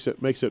 Yeah, makes it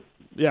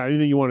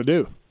anything you want to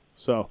do.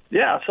 So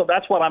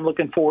that's what I'm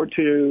looking forward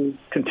to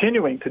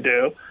continuing to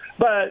do.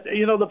 But,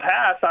 the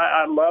past,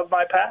 I love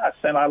my past,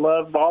 and I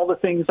love all the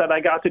things that I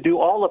got to do,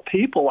 all the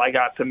people I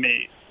got to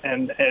meet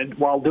and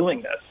while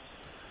doing this.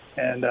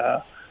 And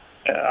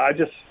I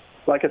just,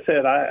 like I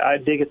said, I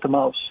dig it the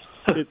most.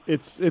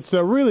 It's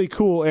a really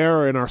cool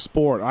era in our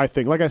sport, I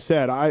think. Like I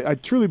said, I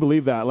truly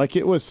believe that. Like,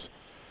 it was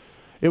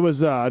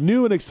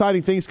new and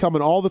exciting things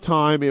coming all the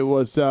time. It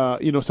was, some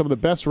of the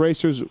best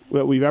racers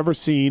that we've ever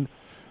seen.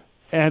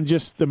 And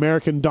just the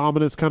American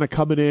dominance kind of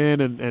coming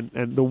in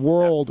and the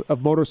world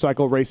of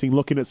motorcycle racing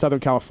looking at Southern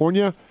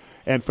California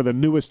and for the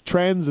newest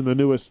trends and the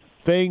newest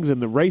things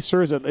and the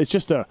racers. And it's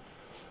just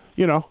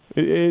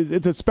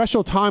it's a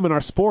special time in our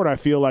sport, I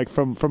feel like,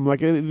 from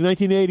like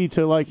 1980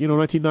 to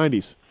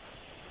 1990s.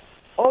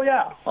 Oh,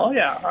 yeah.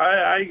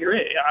 I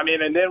agree. I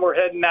mean, and then we're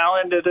heading now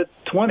into the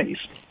 20s.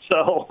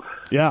 So,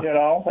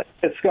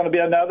 it's going to be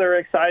another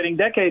exciting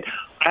decade.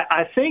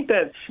 I think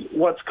that's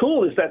what's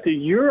cool is that the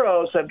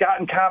Euros have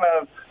gotten kind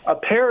of a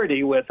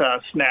parity with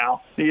us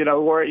now,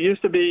 where it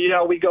used to be,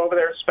 we go over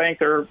there and spank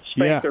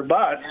their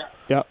butts,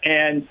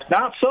 and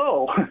not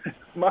so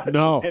much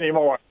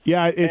anymore.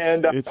 Yeah,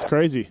 it's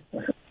crazy.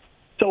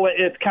 So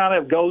it kind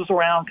of goes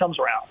around, comes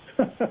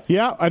around.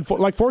 Yeah, and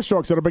like four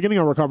strokes at the beginning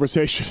of our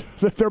conversation,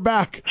 they're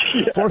back.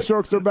 Yeah. Four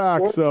strokes are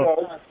back.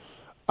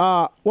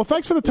 Well,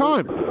 thanks for the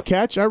time,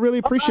 Ketch. I really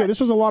appreciate it.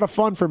 This was a lot of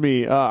fun for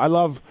me.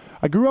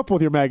 I grew up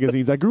with your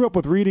magazines. I grew up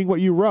with reading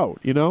what you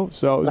wrote, so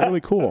it was really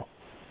cool.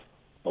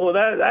 Well,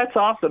 that's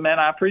awesome, man.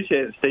 I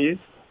appreciate it, Steve.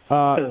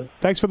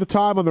 Thanks for the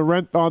time on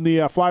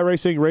the Fly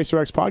Racing Racer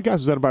X podcast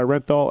presented by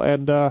Renthal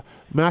and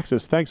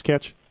Matthes. Thanks,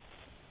 Ketch.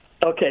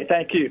 Okay,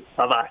 thank you.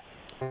 Bye-bye.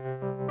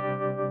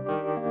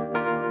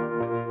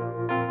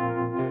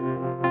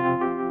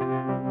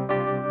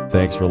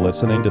 Thanks for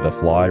listening to the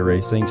Fly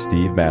Racing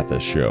Steve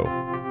Matthes Show.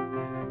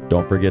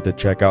 Don't forget to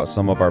check out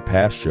some of our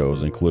past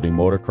shows, including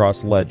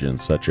motocross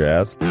legends such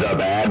as The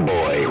Bad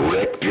Boy,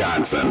 Rick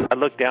Johnson. I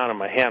looked down and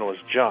my hand was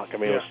junk. I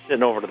mean, it was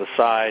sitting over to the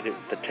side.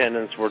 The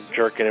tendons were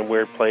jerking in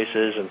weird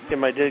places. And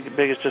my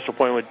biggest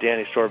disappointment with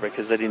Danny Storbeck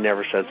is that he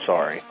never said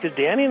sorry.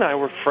 Danny and I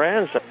were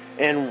friends,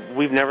 and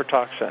we've never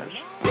talked since.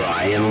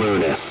 Brian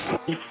Lunas.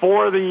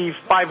 Before the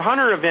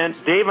 500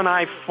 event, Dave and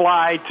I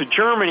fly to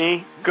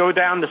Germany, go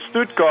down to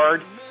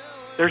Stuttgart.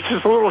 There's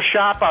this little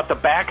shop out the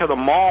back of the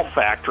mall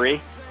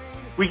factory.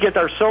 We get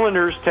our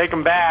cylinders, take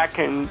them back,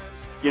 and,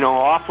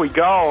 off we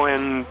go.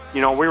 And,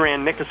 we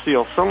ran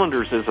Nicosil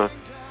cylinders as a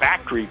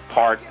factory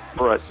part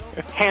for a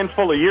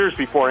handful of years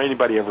before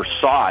anybody ever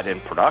saw it in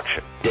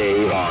production.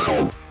 Dave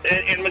Arnold.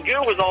 And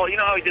Magoo was all,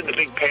 how he did the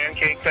big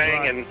pancake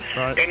thing, and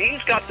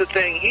he's got the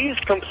thing, he's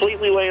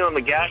completely laying on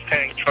the gas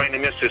tank trying to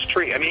miss his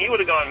tree. I mean, he would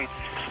have gone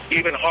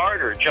even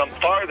harder, jumped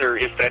farther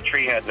if that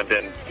tree hadn't have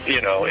been,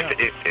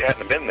 if it hadn't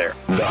have been there.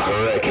 The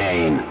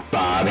Hurricane,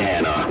 Bob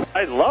Hanna.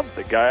 I love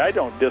the guy. I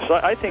don't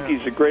dislike. I think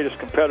he's the greatest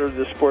competitor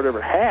this sport ever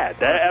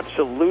had.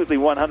 Absolutely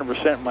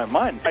 100% in my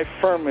mind. I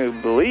firmly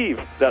believe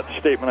that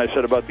statement I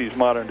said about these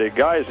modern-day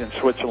guys in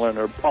Switzerland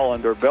or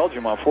Holland or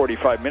Belgium on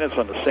 45 minutes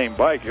on the same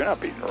bike. You're not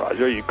beating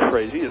Roger. Are you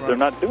crazy? Right. They're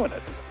not doing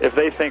it. If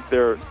they think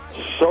they're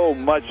so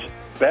much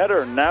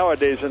better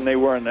nowadays than they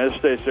were in those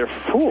days, they're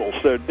fools.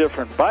 They're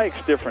different bikes,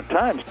 different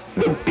times.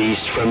 The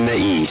Beast from the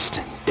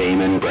East,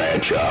 Damon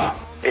Bradshaw.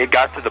 It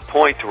got to the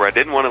point to where I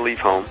didn't want to leave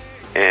home,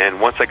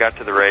 and once I got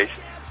to the race,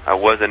 I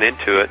wasn't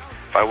into it.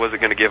 If I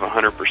wasn't going to give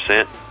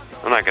 100%,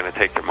 I'm not going to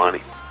take their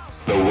money.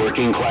 The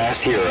working class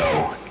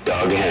hero,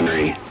 Doug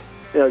Henry.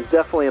 It was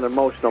definitely an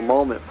emotional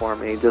moment for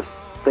me, just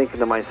thinking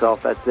to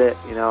myself, that's it,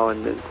 you know,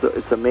 and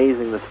it's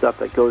amazing the stuff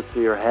that goes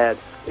through your head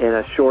in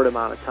a short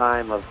amount of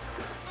time of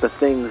the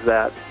things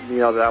that, you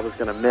know, that I was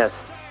going to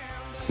miss.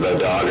 The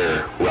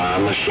Dogger,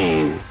 Ron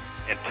Machine.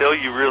 Until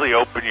you really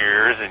open your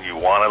ears and you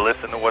want to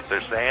listen to what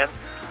they're saying,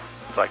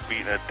 it's like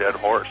beating a dead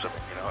horse. I mean,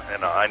 you know,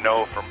 and I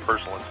know from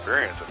personal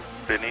experience,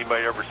 did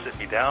anybody ever sit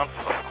me down?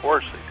 Of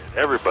course they did.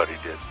 Everybody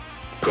did.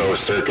 Pro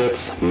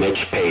Circuits,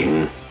 Mitch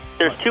Payton.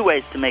 There's two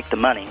ways to make the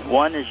money.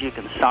 One is you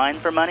can sign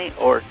for money,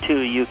 or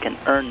two, you can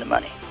earn the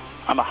money.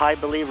 I'm a high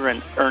believer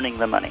in earning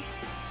the money.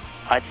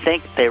 I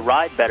think they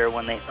ride better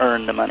when they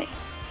earn the money.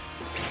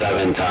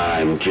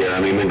 7-time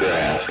Jeremy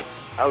McGrath.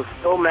 I was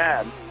so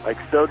mad, like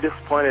so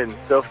disappointed and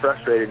so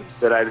frustrated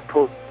that I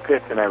pulled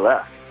pits and I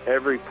left.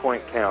 Every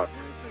point counts.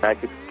 I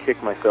could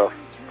kick myself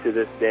to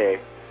this day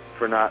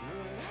for not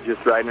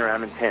just riding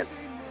around in tents.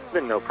 It's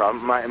been no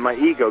problem. My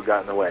ego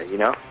got in the way, you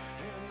know?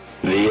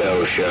 The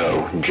O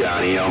Show,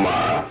 Johnny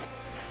O'Mara.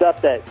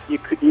 Stuff that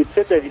you'd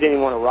sit there if you didn't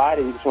even want to ride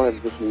it, you just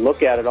wanted to just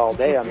look at it all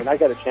day. I mean, I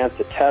got a chance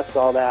to test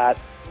all that.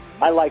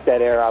 I like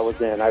that era I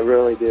was in. I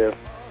really do.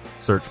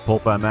 Search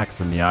Pulp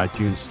MX in the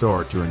iTunes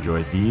store to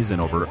enjoy these and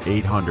over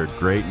 800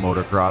 great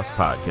motocross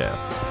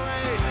podcasts.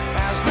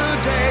 As the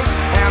days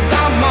and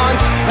the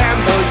months and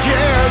the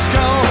years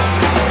go